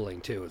it's wobbling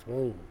too. It's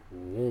whoom,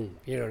 whoom,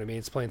 you know what I mean?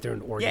 It's playing through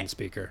an organ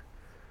speaker.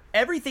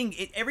 Everything,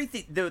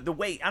 the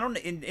way, I don't know,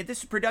 in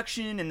this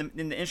production and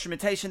in the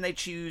instrumentation they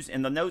choose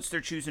and the notes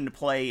they're choosing to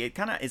play, it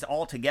kind of is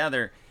all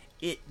together.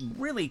 It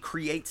really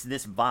creates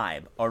this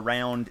vibe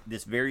around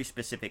this very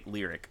specific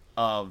lyric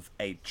of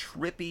a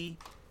trippy,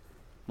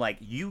 like,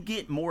 you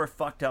get more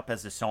fucked up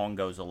as the song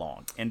goes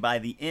along. And by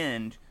the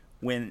end,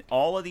 when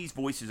all of these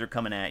voices are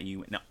coming at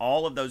you and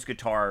all of those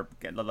guitar,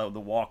 the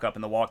walk up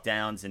and the walk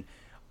downs and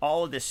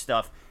all of this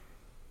stuff,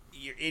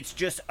 it's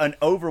just an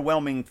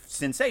overwhelming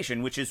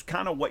sensation, which is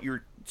kind of what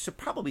you're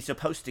probably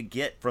supposed to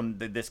get from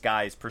this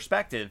guy's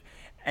perspective.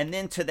 And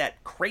then to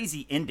that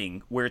crazy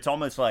ending where it's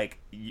almost like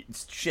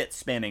shit's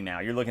spinning now.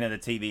 You're looking at the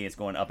TV, it's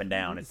going up and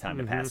down. It's time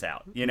to pass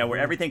out. Where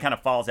everything kind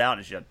of falls out.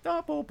 It's just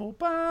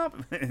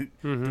and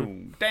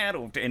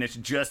it's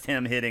just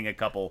him hitting a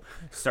couple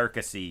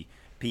circusy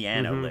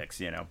piano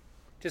licks,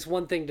 Just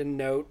one thing to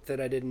note that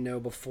I didn't know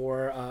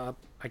before.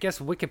 I guess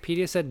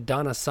Wikipedia said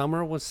Donna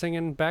Summer was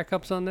singing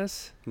backups on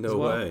this. No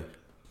way.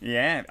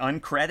 Yeah,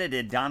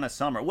 uncredited Donna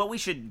Summer. Well, we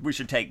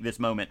should take this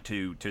moment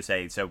to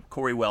say, so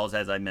Corey Wells,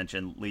 as I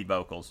mentioned, lead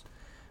vocals.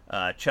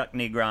 Chuck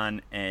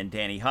Negron and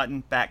Danny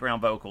Hutton,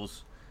 background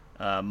vocals.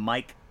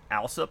 Mike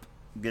Alsop,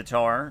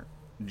 guitar.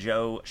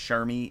 Joe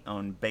Shermy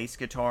on bass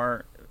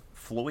guitar.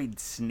 Floyd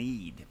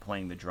Sneed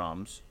playing the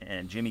drums.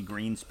 And Jimmy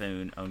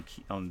Greenspoon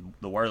on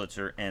the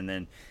Wurlitzer. And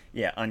then,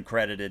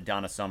 uncredited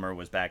Donna Summer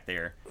was back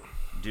there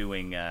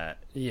doing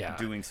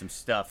some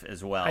stuff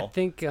as well. I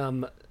think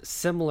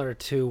similar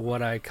to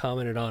what I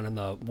commented on in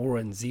the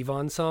Warren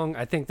Zevon song,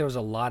 I think there was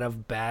a lot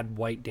of bad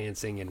white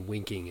dancing and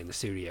winking in the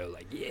studio.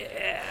 Like,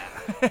 yeah,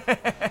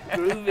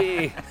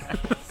 groovy.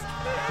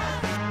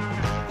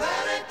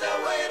 That ain't the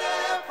way to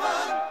have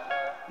fun.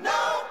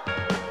 No.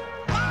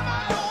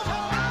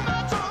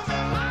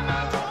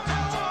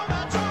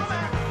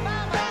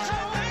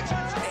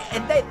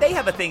 And they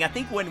have a thing. I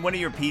think when one of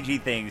your PG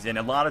things, and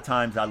a lot of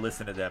times I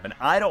listen to them, and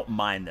I don't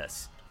mind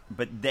this,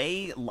 but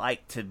they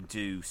like to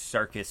do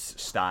circus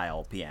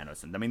style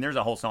pianos. And I mean, there's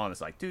a whole song that's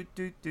like do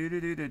do do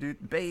do do do do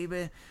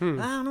baby,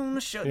 out on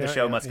the show. The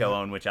show must go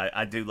on, which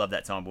I do love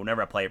that song. But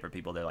whenever I play it for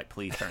people, they're like,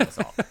 please turn this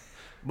off.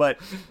 But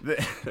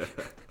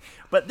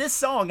this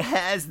song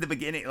has the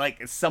beginning,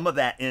 like some of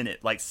that in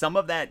it, like some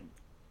of that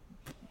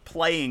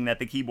playing that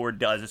the keyboard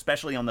does,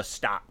 especially on the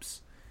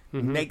stops.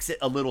 Makes it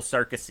a little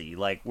circusy.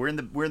 Like we're in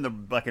the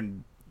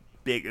fucking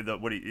big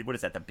what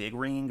is that, the big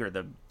ring or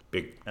the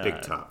big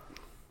top?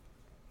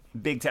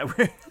 Big top.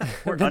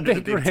 We're under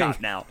the big top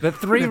now. The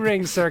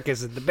 3-ring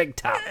circus is the big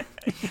top.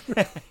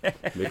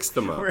 Mix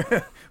them up.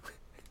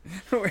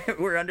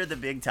 We're under the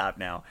big top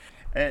now.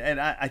 And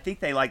I think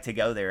they like to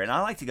go there, and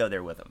I like to go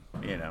there with them,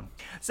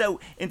 So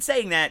in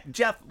saying that,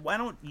 Jeff, why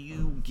don't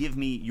you give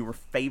me your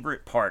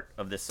favorite part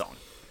of this song?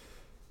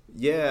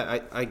 Yeah,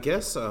 I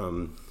guess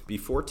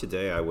before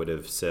today I would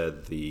have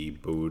said the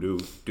boo doo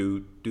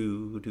doo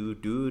doo doo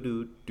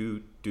doo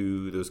doo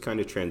doo, those kind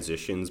of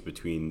transitions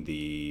between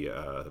the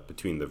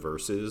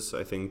verses,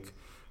 I think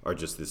are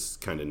just this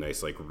kind of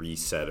nice like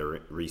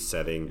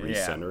resetting, Yeah.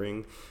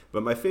 recentering.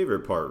 But my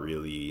favorite part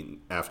really,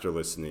 after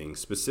listening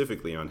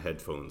specifically on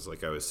headphones,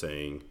 like I was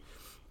saying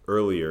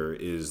earlier,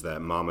 is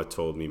that Mama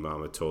Told Me,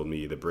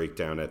 the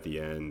breakdown at the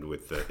end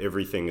with the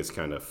everything is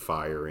kind of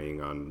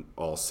firing on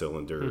all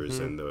cylinders,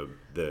 and the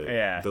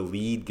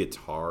lead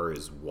guitar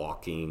is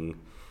walking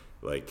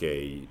like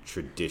a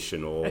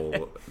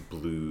traditional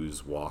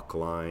blues walk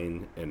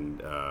line,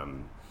 and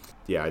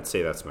I'd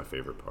say that's my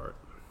favorite part.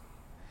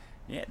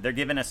 Yeah, they're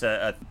giving us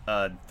a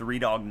Three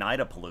Dog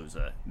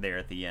Night-a-Palooza there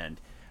at the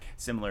end,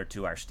 similar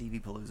to our Stevie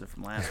Palooza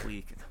from last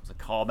week. It was a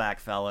callback,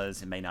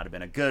 fellas. It may not have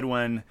been a good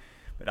one,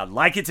 but I'd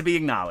like it to be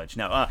acknowledged.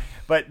 No,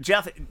 but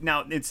Jeff,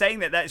 now in saying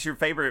that that's your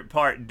favorite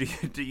part,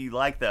 do you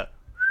like the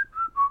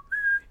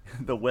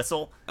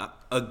whistle?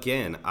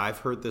 Again, I've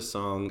heard this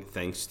song,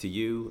 Thanks to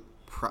You,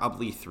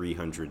 probably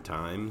 300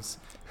 times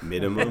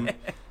minimum,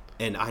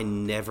 and I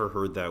never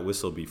heard that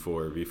whistle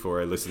before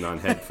I listened on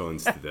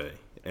headphones today.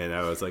 And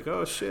I was like,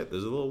 oh shit,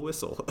 there's a little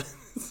whistle.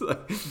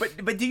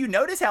 But do you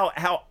notice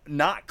how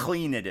not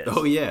clean it is?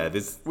 Oh yeah,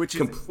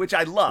 which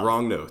I love.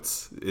 Wrong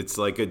notes. It's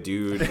like a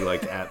dude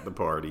like at the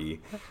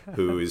party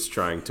who is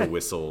trying to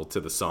whistle to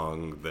the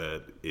song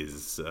that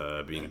is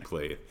being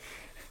played.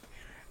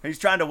 He's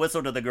trying to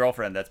whistle to the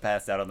girlfriend that's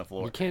passed out on the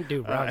floor. You can't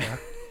do raga.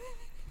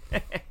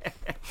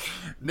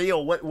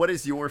 Neil, what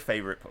is your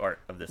favorite part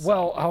of this song?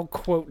 Well, I'll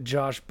quote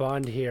Josh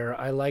Bond here.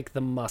 I like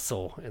the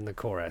muscle in the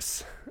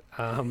chorus.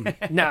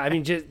 No, I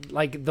mean, just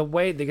like the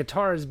way the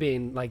guitar is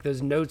being, like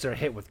those notes are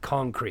hit with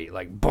concrete,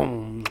 like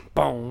boom,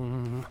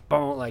 boom,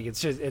 boom. Like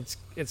it's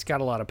got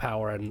a lot of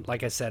power. And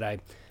like I said, I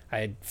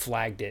had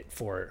flagged it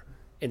for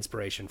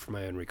inspiration for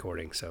my own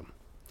recording. So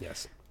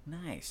yes.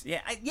 Nice.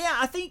 Yeah.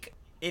 I think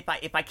if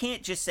I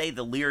can't just say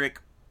the lyric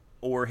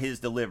or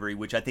his delivery,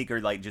 which I think are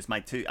like just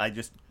my two,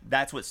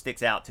 that's what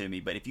sticks out to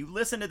me. But if you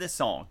listen to this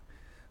song,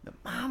 the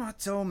mama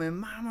told me,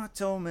 mama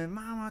told me,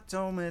 mama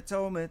told me,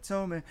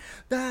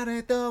 that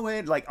ain't the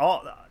way. Like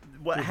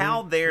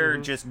how they're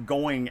just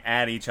going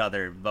at each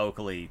other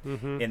vocally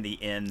in the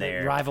end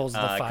there. It rivals the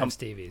Five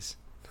Stevies.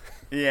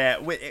 Yeah,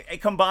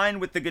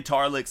 combined with the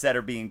guitar licks that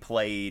are being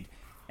played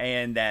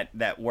and that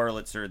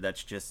Wurlitzer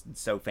that's just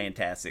so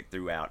fantastic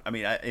throughout. I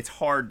mean, it's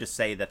hard to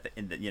say that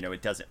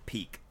it doesn't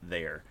peak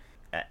there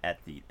at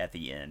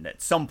the end.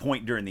 At some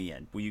point during the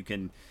end, where you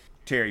can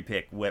cherry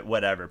pick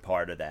whatever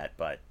part of that,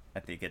 but I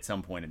think at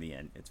some point in the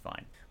end, it's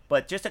fine.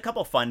 But just a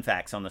couple fun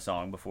facts on the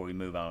song before we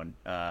move on.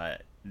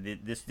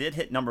 This did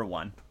hit number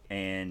 1,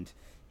 and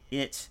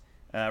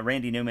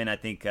Randy Newman, I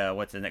think,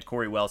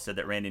 Corey Wells said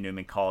that Randy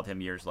Newman called him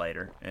years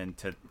later, and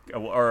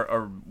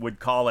or would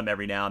call him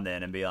every now and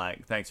then and be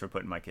like, "Thanks for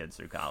putting my kids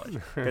through college,"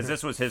 because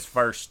this was his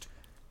first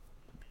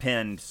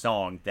penned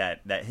song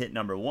that hit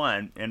number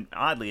 1, and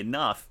oddly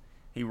enough,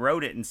 he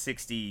wrote it in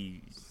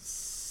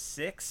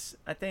 '66,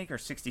 I think, or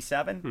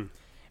 '67.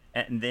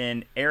 And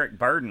then Eric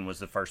Burdon was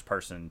the first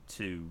person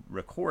to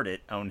record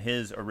it on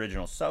his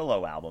original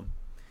solo album,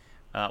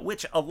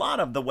 which a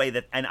lot of the way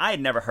that, and I had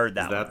never heard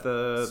that. That's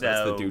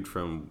the dude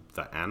from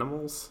The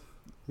Animals?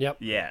 Yep.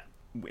 Yeah.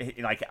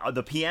 Like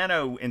the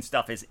piano and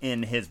stuff is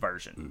in his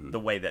version, the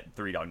way that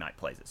Three Dog Night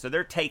plays it. So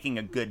they're taking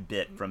a good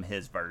bit from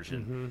his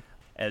version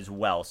as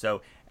well.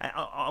 So I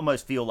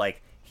almost feel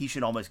like he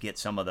should almost get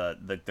some of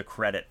the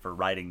credit for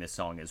writing this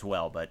song as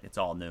well, but it's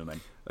all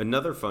Newman.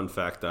 Another fun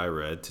fact I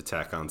read, to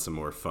tack on some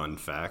more fun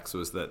facts,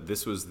 was that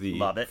this was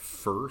the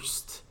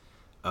first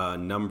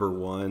number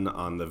 1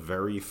 on the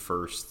very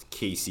first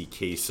Casey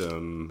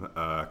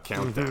Kasem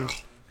countdown.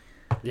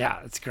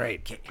 Yeah, it's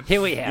great. Here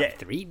we have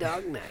Three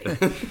Dog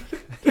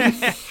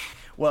Night.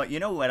 Well, you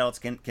know what else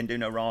can do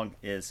no wrong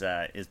is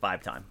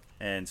Vibe Time.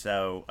 And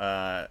so,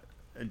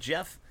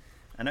 Jeff,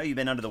 I know you've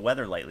been under the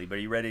weather lately, but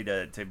are you ready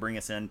to bring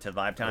us into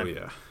Vibe Time? Oh,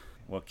 yeah.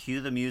 Well,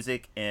 cue the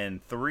music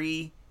in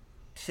 3,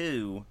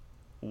 2,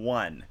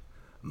 1.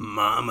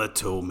 Mama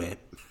told me.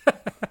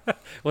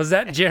 Was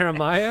that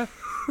Jeremiah?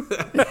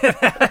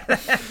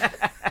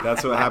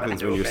 That's what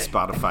happens when your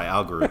Spotify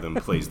algorithm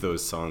plays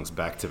those songs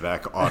back to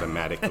back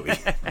automatically.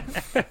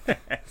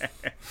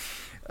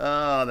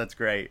 Oh, that's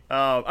great.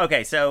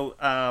 Okay,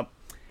 so,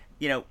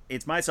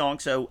 it's my song,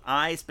 so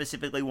I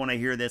specifically want to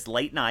hear this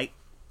late night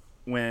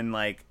when,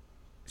 like,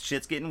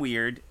 shit's getting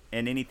weird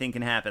and anything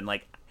can happen.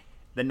 Like,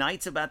 the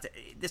night's about to...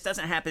 This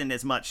doesn't happen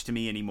as much to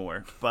me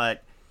anymore,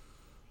 but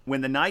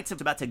when the night's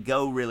about to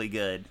go really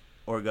good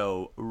or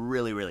go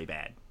really, really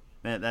bad,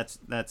 that's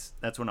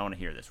when I want to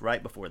hear this,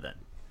 right before then.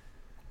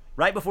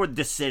 Right before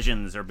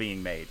decisions are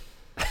being made.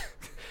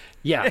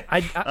 Yeah,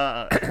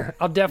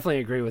 I'll definitely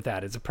agree with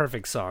that. It's a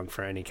perfect song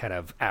for any kind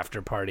of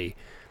after party.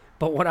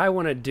 But what I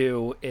want to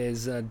do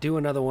is do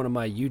another one of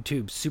my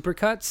YouTube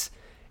supercuts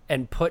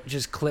and put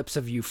just clips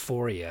of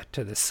Euphoria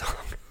to this song.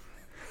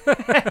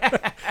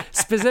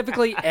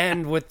 Specifically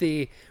end with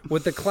the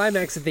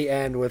climax at the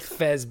end with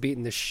Fez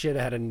beating the shit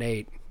out of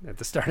Nate at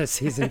the start of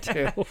season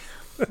 2.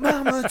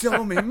 Mama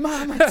told me,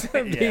 Mama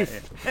told me.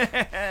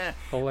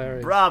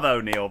 Hilarious.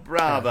 Bravo, Neil.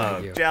 Bravo.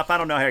 thank you. Jeff, I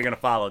don't know how you're going to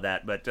follow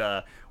that,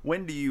 but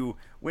when do you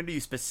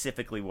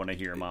specifically want to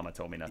hear Mama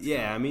Told Me Not to?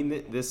 Yeah, I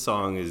mean, this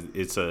song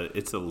it's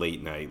a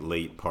late night,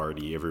 late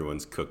party.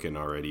 Everyone's cooking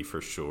already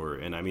for sure,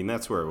 and I mean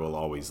that's where it will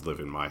always live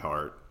in my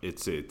heart.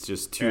 It's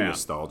just too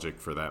nostalgic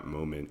for that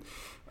moment.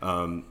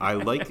 I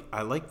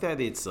like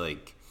that it's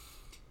like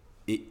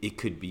it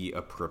could be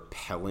a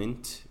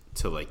propellant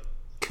to like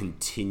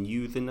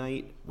continue the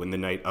night when the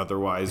night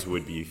otherwise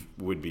would be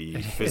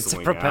fizzling It's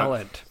a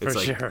propellant, out. for It's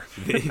like, sure.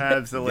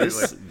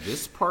 Absolutely.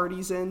 This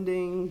party's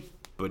ending,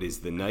 but is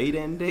the night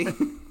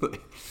ending?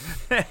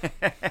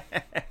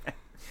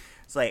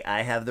 It's like,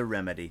 I have the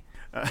remedy.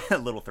 A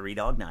little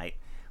 3-dog night.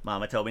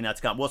 Mama told me not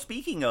to come. Well,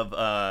 speaking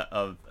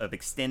of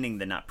extending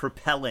the night,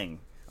 propelling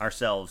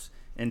ourselves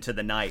into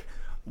the night,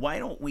 why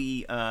don't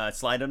we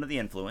slide under the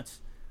influence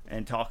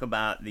and talk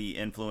about the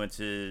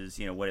influences,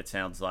 what it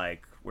sounds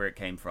like, where it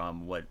came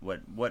from,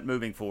 what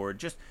moving forward,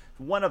 just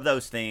one of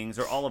those things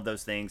or all of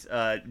those things.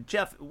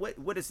 Jeff,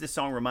 what does this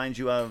song remind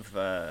you of,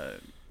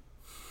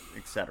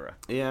 etc.?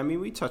 Yeah, I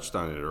mean, we touched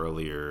on it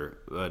earlier,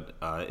 but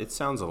it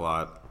sounds a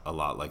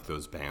lot like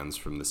those bands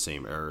from the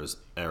same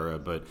era,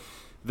 but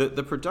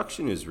the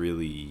production is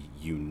really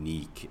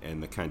unique,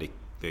 and the kind of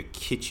the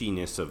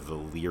kitschiness of the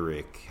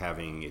lyric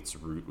having its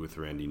root with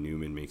Randy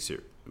Newman makes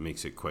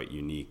it quite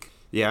unique.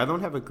 Yeah, I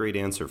don't have a great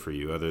answer for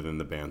you other than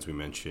the bands we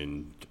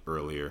mentioned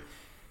earlier.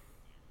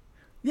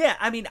 Yeah,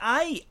 I mean,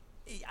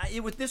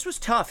 this was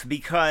tough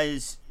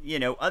because,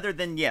 other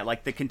than,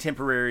 like the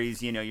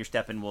contemporaries, your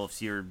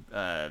Steppenwolfs, your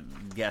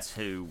Guess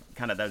Who,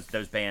 kind of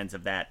those bands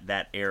of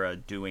that era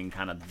doing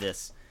kind of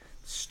this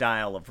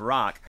style of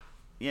rock,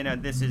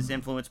 this is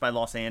influenced by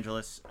Los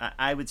Angeles.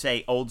 I would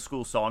say old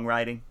school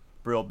songwriting,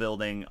 Brill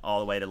Building, all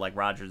the way to like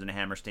Rodgers and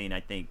Hammerstein.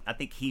 I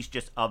think he's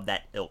just of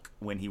that ilk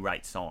when he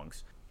writes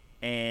songs.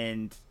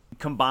 And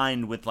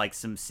combined with like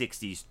some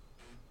 60s,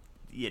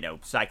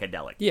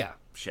 psychedelic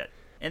shit.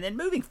 And then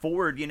moving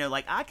forward,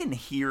 like I can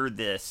hear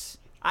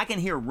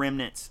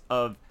remnants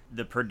of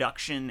the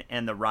production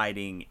and the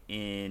writing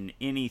in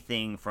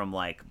anything from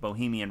like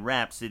Bohemian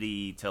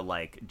Rhapsody to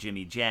like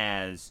Jimmy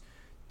Jazz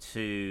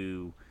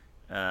to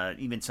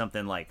even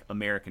something like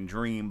American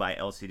Dream by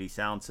LCD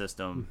Sound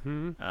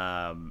System,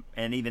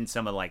 and even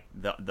some of like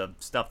the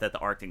stuff that the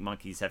Arctic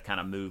Monkeys have kind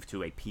of moved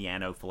to a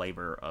piano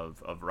flavor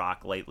of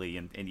rock lately,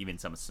 and even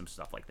some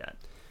stuff like that.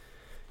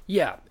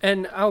 Yeah,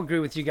 and I'll agree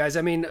with you guys.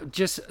 I mean,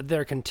 just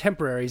their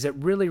contemporaries, it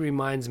really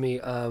reminds me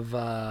of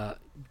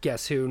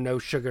Guess Who, No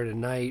Sugar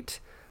Tonight,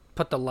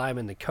 Put the Lime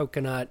in the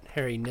Coconut,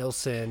 Harry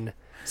Nilsson,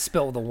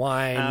 Spill the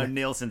Wine.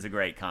 Nilsson's a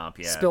great comp,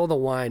 yeah. Spill the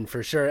Wine,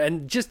 for sure.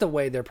 And just the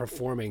way they're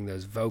performing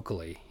those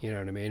vocally, you know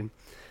what I mean?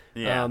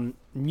 Yeah.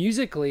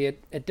 Musically,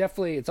 it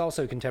definitely, it's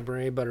also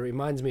contemporary, but it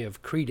reminds me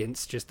of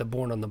Creedence, just the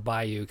Born on the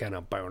Bayou kind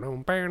of.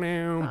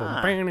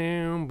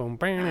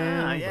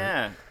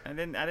 Yeah. I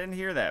didn't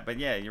hear that, but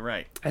yeah, you're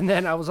right. And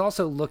then I was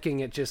also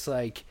looking at just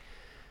like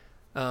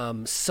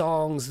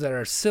songs that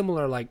are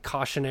similar, like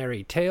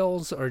Cautionary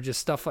Tales or just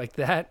stuff like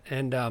that.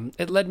 And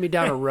it led me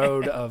down a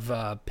road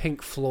of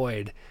Pink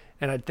Floyd.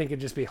 And I think it'd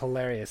just be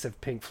hilarious if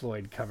Pink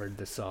Floyd covered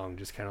the song,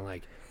 just kind of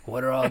like,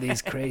 what are all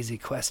these crazy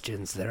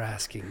questions they're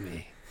asking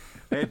me?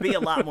 It'd be a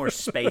lot more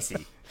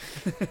spacey.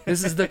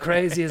 This is the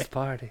craziest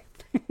party.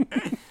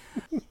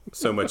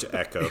 So much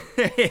echo.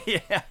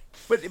 Yeah.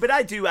 But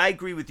I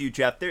agree with you,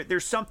 Jeff.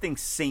 There's something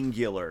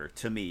singular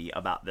to me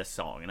about this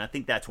song, and I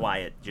think that's why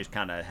it just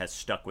kind of has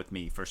stuck with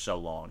me for so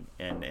long,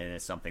 and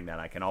it's something that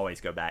I can always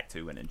go back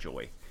to and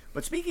enjoy.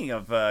 But speaking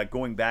of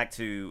going back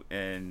to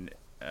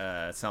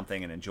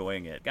something and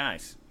enjoying it,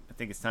 guys, I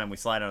think it's time we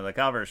slide under the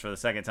covers for the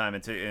second time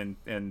in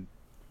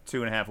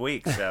 2.5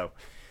 weeks. So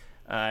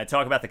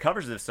talk about the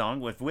covers of this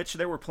song, with which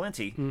there were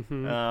plenty.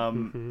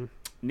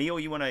 Neil,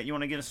 you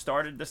wanna get us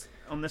started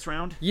on this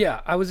round?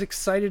 Yeah, I was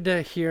excited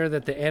to hear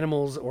that the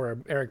Animals or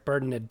Eric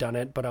Burdon had done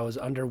it, but I was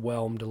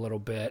underwhelmed a little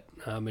bit.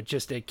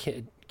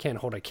 It can't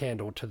hold a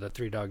candle to the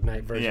 3-Dog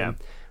Night version. Yeah.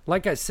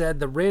 Like I said,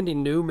 the Randy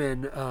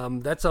Newman,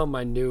 that's on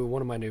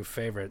one of my new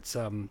favorites.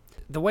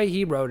 The way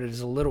he wrote it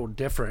is a little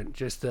different.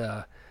 Just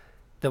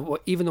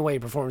even the way he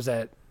performs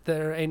that.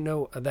 That ain't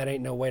no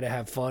way to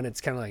have fun.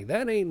 It's kind of like,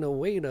 that ain't no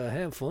way to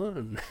have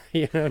fun.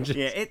 Just,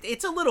 yeah,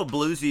 it's a little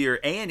bluesier,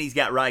 and he's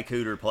got Ry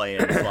Cooder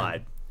playing the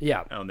slide.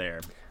 Yeah, on there.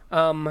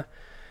 And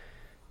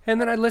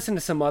then I listened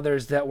to some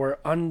others that were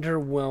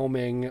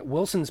underwhelming.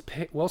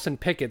 Wilson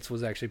Pickett's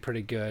was actually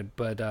pretty good,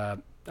 but I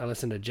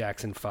listened to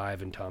Jackson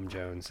 5 and Tom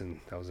Jones, and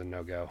that was a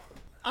no-go.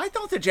 I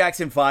thought the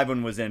Jackson 5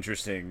 one was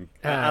interesting.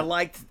 I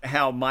liked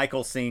how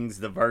Michael sings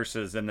the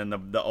verses, and then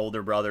the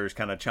older brothers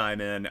kind of chime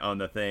in on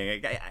the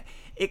thing.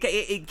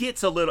 It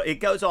gets a little, it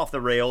goes off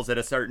the rails at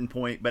a certain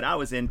point, but I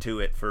was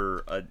into it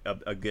for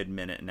a good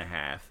minute and a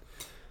half.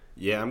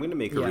 Yeah, I'm going to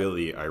make a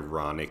really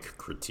ironic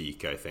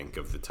critique, I think,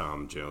 of the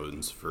Tom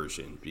Jones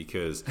version,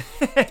 because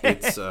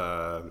it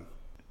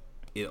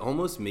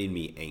almost made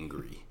me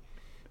angry,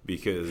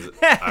 because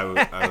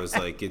I was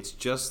like, it's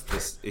just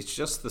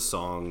the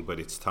song, but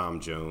it's Tom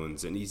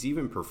Jones, and he's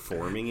even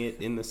performing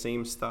it in the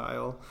same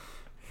style.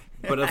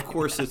 But of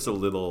course, it's a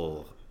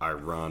little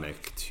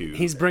ironic to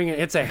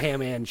it's a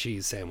ham and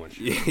cheese sandwich.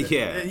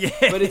 yeah.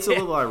 But it's a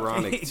little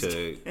ironic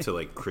to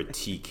like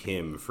critique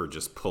him for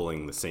just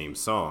pulling the same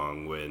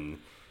song when,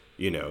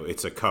 you know,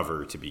 it's a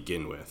cover to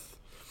begin with.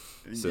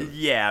 So,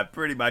 yeah,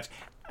 pretty much.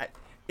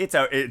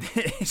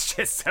 It's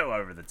just so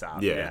over the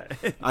top. Yeah.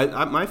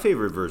 My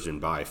favorite version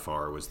by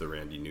far was the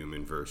Randy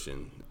Newman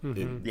version.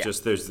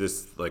 Just there's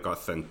this like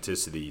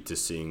authenticity to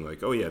seeing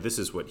like, oh yeah, this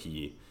is what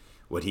he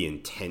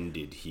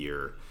intended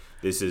here.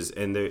 This is,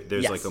 and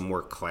there's like a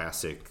more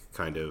classic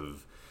kind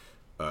of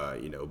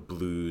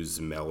blues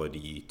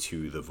melody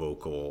to the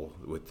vocal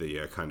with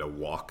the kind of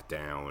walk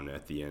down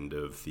at the end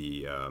of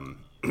the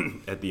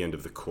at the end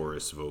of the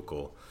chorus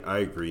vocal. I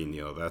agree,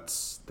 Neil.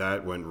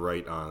 That went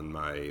right on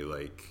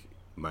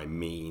my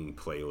main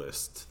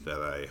playlist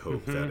that I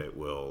hope that it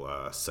will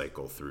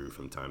cycle through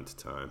from time to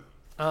time.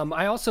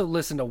 I also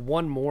listened to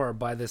one more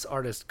by this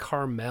artist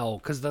Carmel,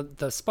 because the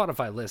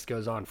Spotify list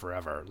goes on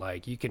forever.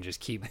 Like, you can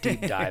just keep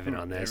deep diving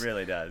on this. It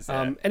really does.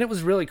 Yeah. And it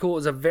was really cool. It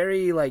was a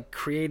very like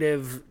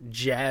creative,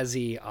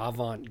 jazzy,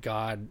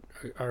 avant-garde.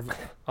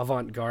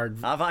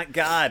 I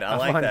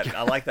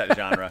like that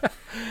genre.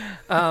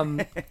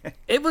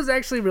 It was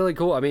actually really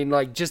cool. I mean,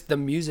 like, just the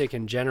music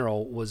in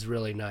general was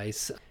really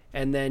nice.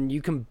 And then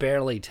you can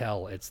barely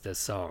tell it's this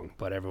song,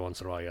 but every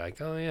once in a while you're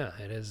like, oh yeah,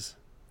 it is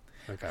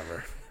a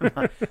cover.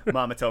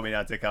 Mama Told Me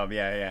Not to Come.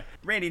 Yeah.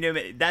 Randy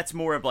Newman, that's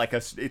more of like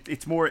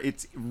it's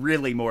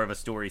really more of a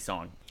story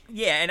song.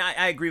 Yeah, and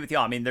I agree with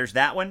y'all. I mean, there's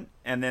that one,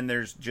 and then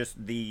there's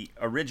just the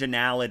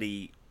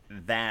originality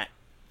that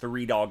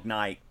Three Dog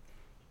Night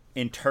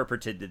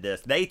interpreted to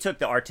this. They took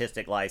the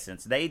artistic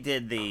license. They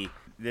did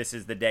this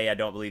is the day I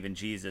don't believe in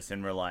Jesus,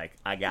 and we're like,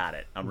 I got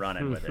it. I'm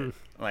running with it.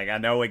 Like, I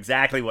know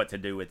exactly what to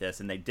do with this,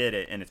 and they did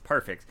it, and it's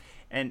perfect.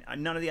 And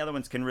none of the other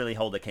ones can really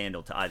hold a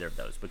candle to either of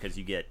those, because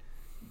you get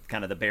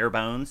kind of the bare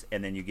bones,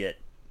 and then you get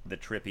the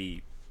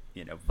trippy,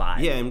 vibe.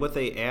 Yeah, and what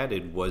they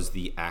added was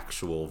the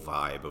actual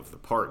vibe of the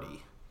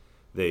party.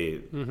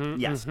 They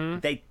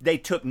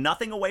took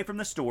nothing away from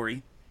the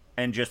story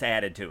and just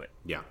added to it.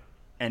 Yeah.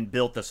 And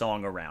built the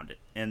song around it.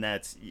 And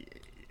that's...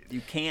 You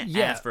can't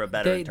ask for a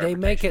better They interpretation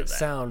make it of that.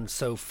 sound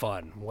so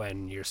fun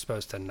when you're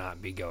supposed to not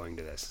be going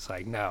to this. It's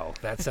like, no,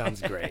 that sounds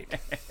great.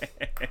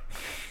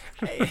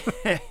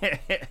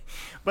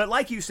 But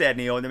like you said,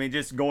 Neil, I mean,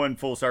 just going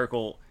full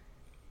circle,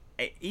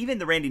 even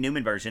the Randy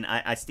Newman version,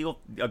 I still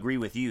agree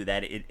with you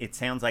that it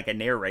sounds like a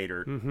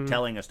narrator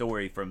telling a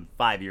story from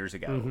 5 years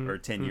ago or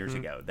 10 years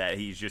ago, that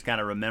he's just kind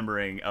of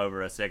remembering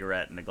over a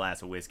cigarette and a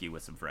glass of whiskey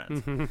with some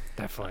friends.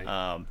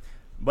 Definitely.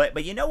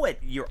 But you know what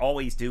you're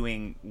always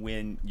doing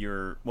when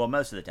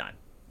most of the time,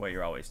 what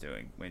you're always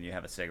doing when you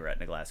have a cigarette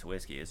and a glass of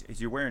whiskey is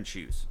you're wearing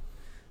shoes.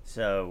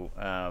 So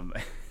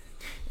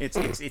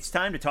it's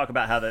time to talk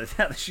about how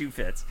the shoe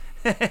fits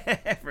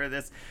for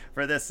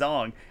this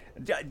song.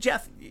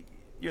 Jeff,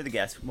 you're the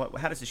guest.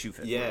 How does the shoe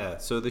fit? Yeah,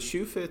 so the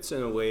shoe fits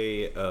in a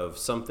way of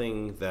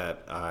something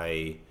that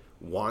I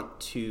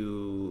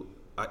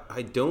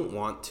don't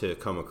want to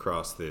come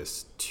across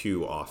this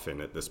too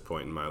often at this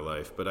point in my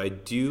life, but I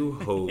do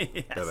hope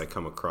that I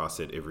come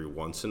across it every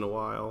once in a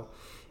while.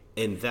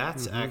 And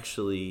that's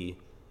actually,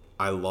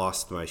 I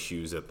lost my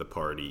shoes at the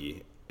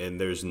party,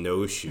 and there's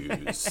no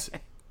shoes.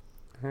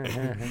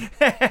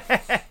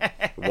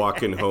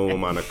 Walking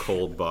home on a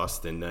cold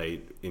Boston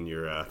night in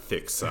your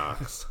thick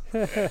socks.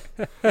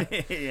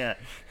 Yeah.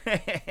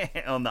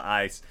 On the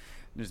ice.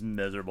 Just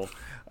miserable.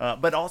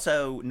 But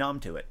also numb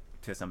to it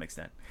to some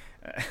extent.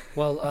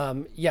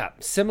 Well,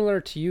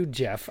 similar to you,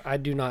 Jeff, I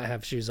do not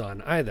have shoes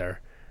on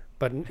either,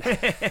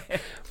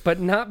 but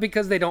not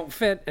because they don't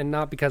fit and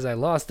not because I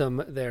lost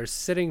them. They're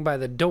sitting by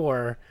the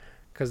door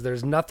because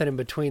there's nothing in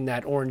between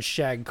that orange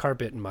shag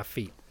carpet and my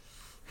feet.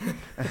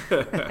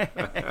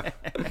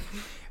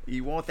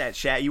 You want that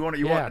shag. You want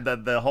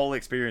the whole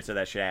experience of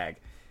that shag.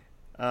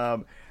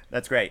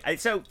 That's great.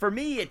 So for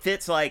me, it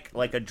fits like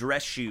a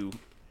dress shoe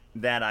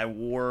that I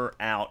wore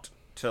out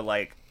to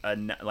like a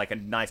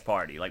nice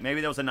party. Like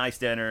maybe there was a nice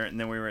dinner and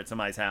then we were at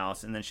somebody's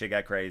house and then shit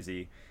got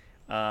crazy.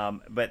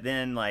 But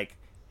then like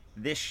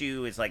this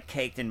shoe is like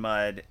caked in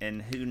mud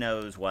and who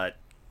knows what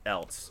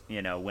else,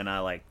 when I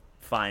like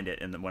find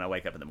it and when I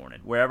wake up in the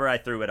morning, wherever I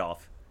threw it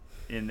off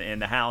in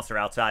the house or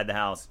outside the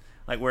house,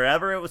 like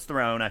wherever it was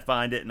thrown, I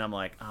find it and I'm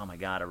like, oh my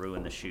God, I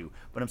ruined the shoe,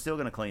 but I'm still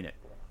going to clean it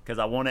because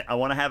I want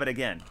to have it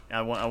again.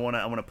 I want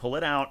to pull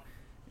it out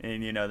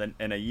in,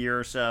 in a year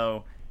or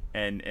so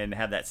and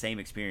have that same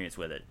experience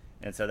with it.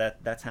 And so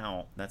that's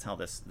how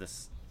this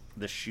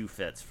shoe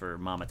fits for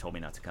Mama Told Me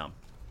Not to Come.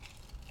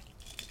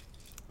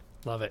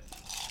 Love it.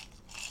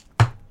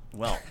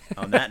 Well,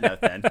 on that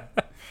note then,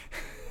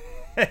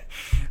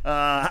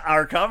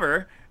 our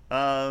cover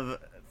of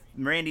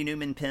Randy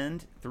Newman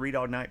penned, Three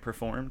Dog Night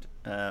performed,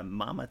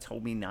 Mama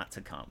Told Me Not to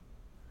Come.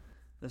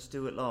 Let's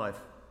do it live.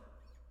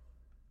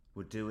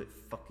 We'll do it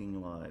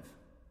fucking live.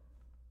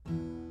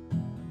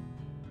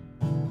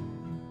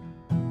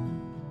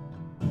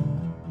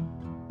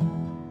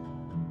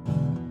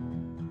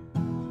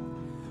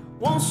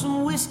 Want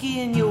some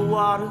whiskey in your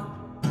water,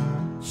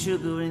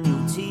 sugar in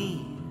your tea?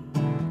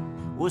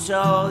 What's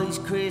all these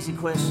crazy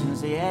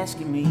questions they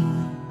asking me?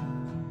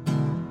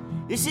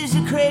 This is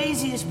the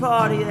craziest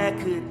party that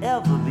could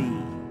ever be.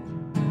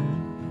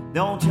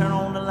 Don't turn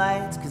on the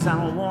lights, cause I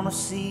don't wanna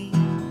see.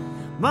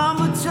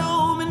 Mama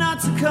told me not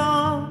to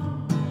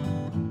come.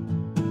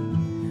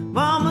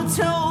 Mama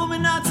told me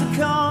not to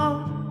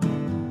come.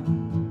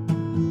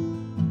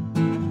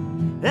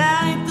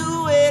 That ain't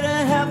the way to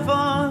have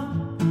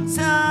fun,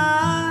 son.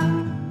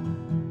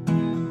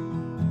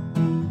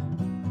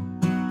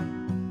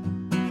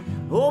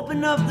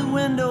 Open up the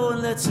window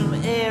and let some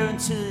air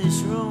into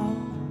this room.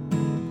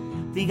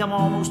 Think I'm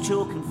almost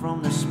choking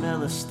from the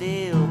smell of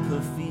stale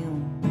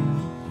perfume.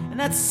 And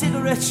that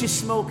cigarette you're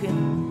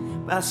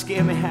smoking about to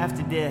scare me half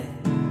to death.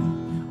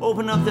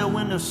 Open up that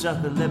window,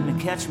 sucker, let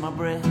me catch my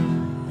breath.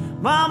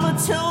 Mama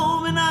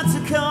told me not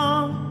to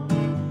come.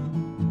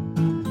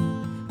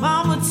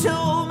 Mama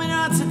told me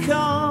not to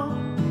come.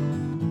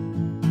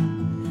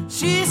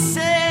 She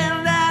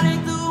said that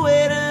ain't the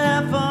way to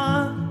have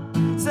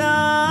fun,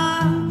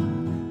 son.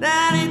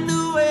 That ain't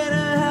the way to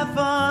have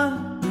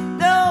fun,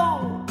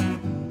 no.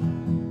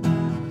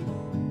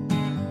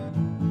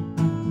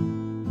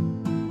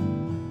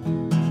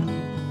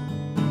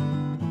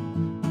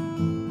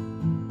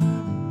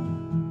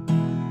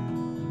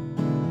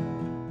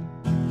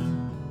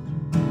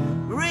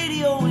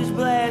 Radio is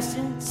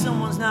blasting,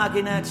 someone's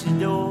knocking at your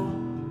door.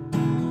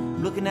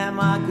 Looking at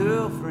my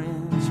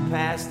girlfriend, she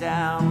passed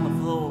out on the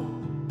floor.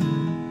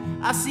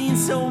 I've seen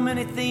so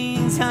many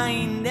things I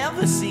ain't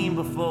never seen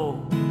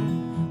before.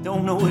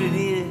 Don't know what it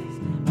is,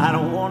 I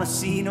don't wanna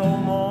see no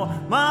more.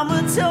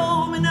 Mama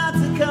told me not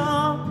to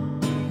come.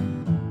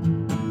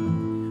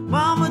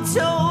 Mama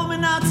told me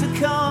not to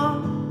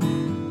come.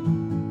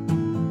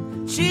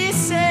 She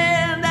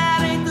said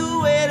that ain't the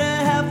way to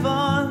have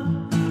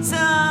fun,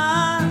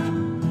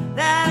 son.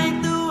 That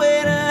ain't the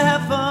way to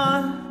have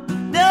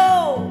fun,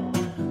 no.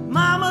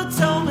 Mama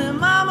told me,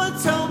 mama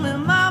told me,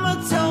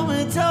 mama told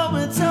me, told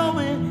me, told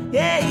me,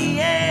 yeah,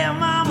 yeah,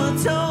 mama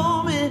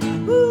told me,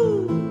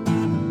 woo.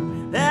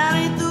 That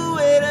ain't the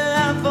way to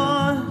have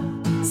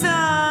fun,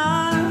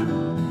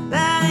 son.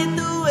 That ain't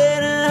the way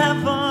to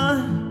have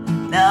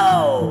fun,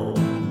 no.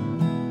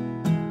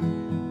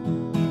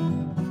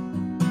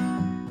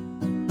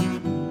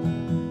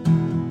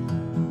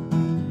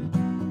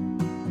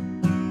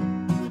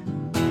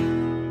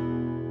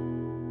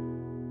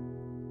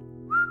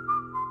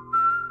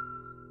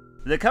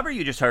 The cover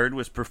you just heard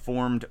was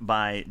performed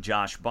by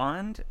Josh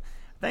Bond.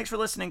 Thanks for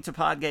listening to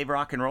Pod Gave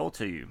Rock and Roll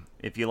to you.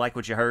 If you like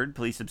what you heard,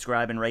 please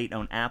subscribe and rate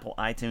on Apple,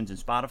 iTunes, and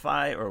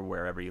Spotify, or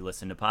wherever you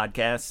listen to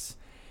podcasts.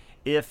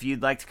 If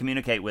you'd like to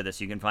communicate with us,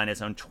 you can find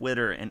us on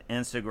Twitter and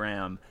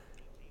Instagram,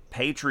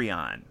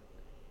 Patreon,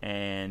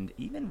 and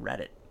even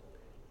Reddit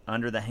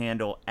under the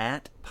handle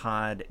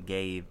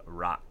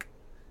 @PodGaveRock.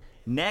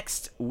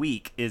 Next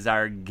week is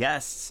our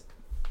guest's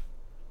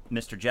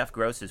Mr. Jeff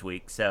Gross's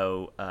week.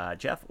 So,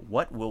 Jeff,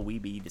 what will we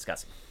be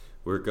discussing?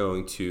 We're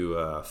going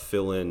to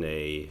fill in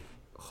a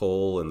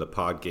hole in the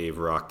Pod Gave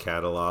Rock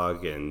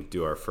catalog and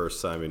do our first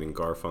Simon and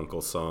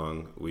Garfunkel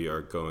song. We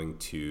are going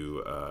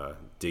to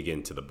dig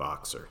into The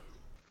Boxer.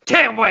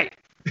 Can't wait.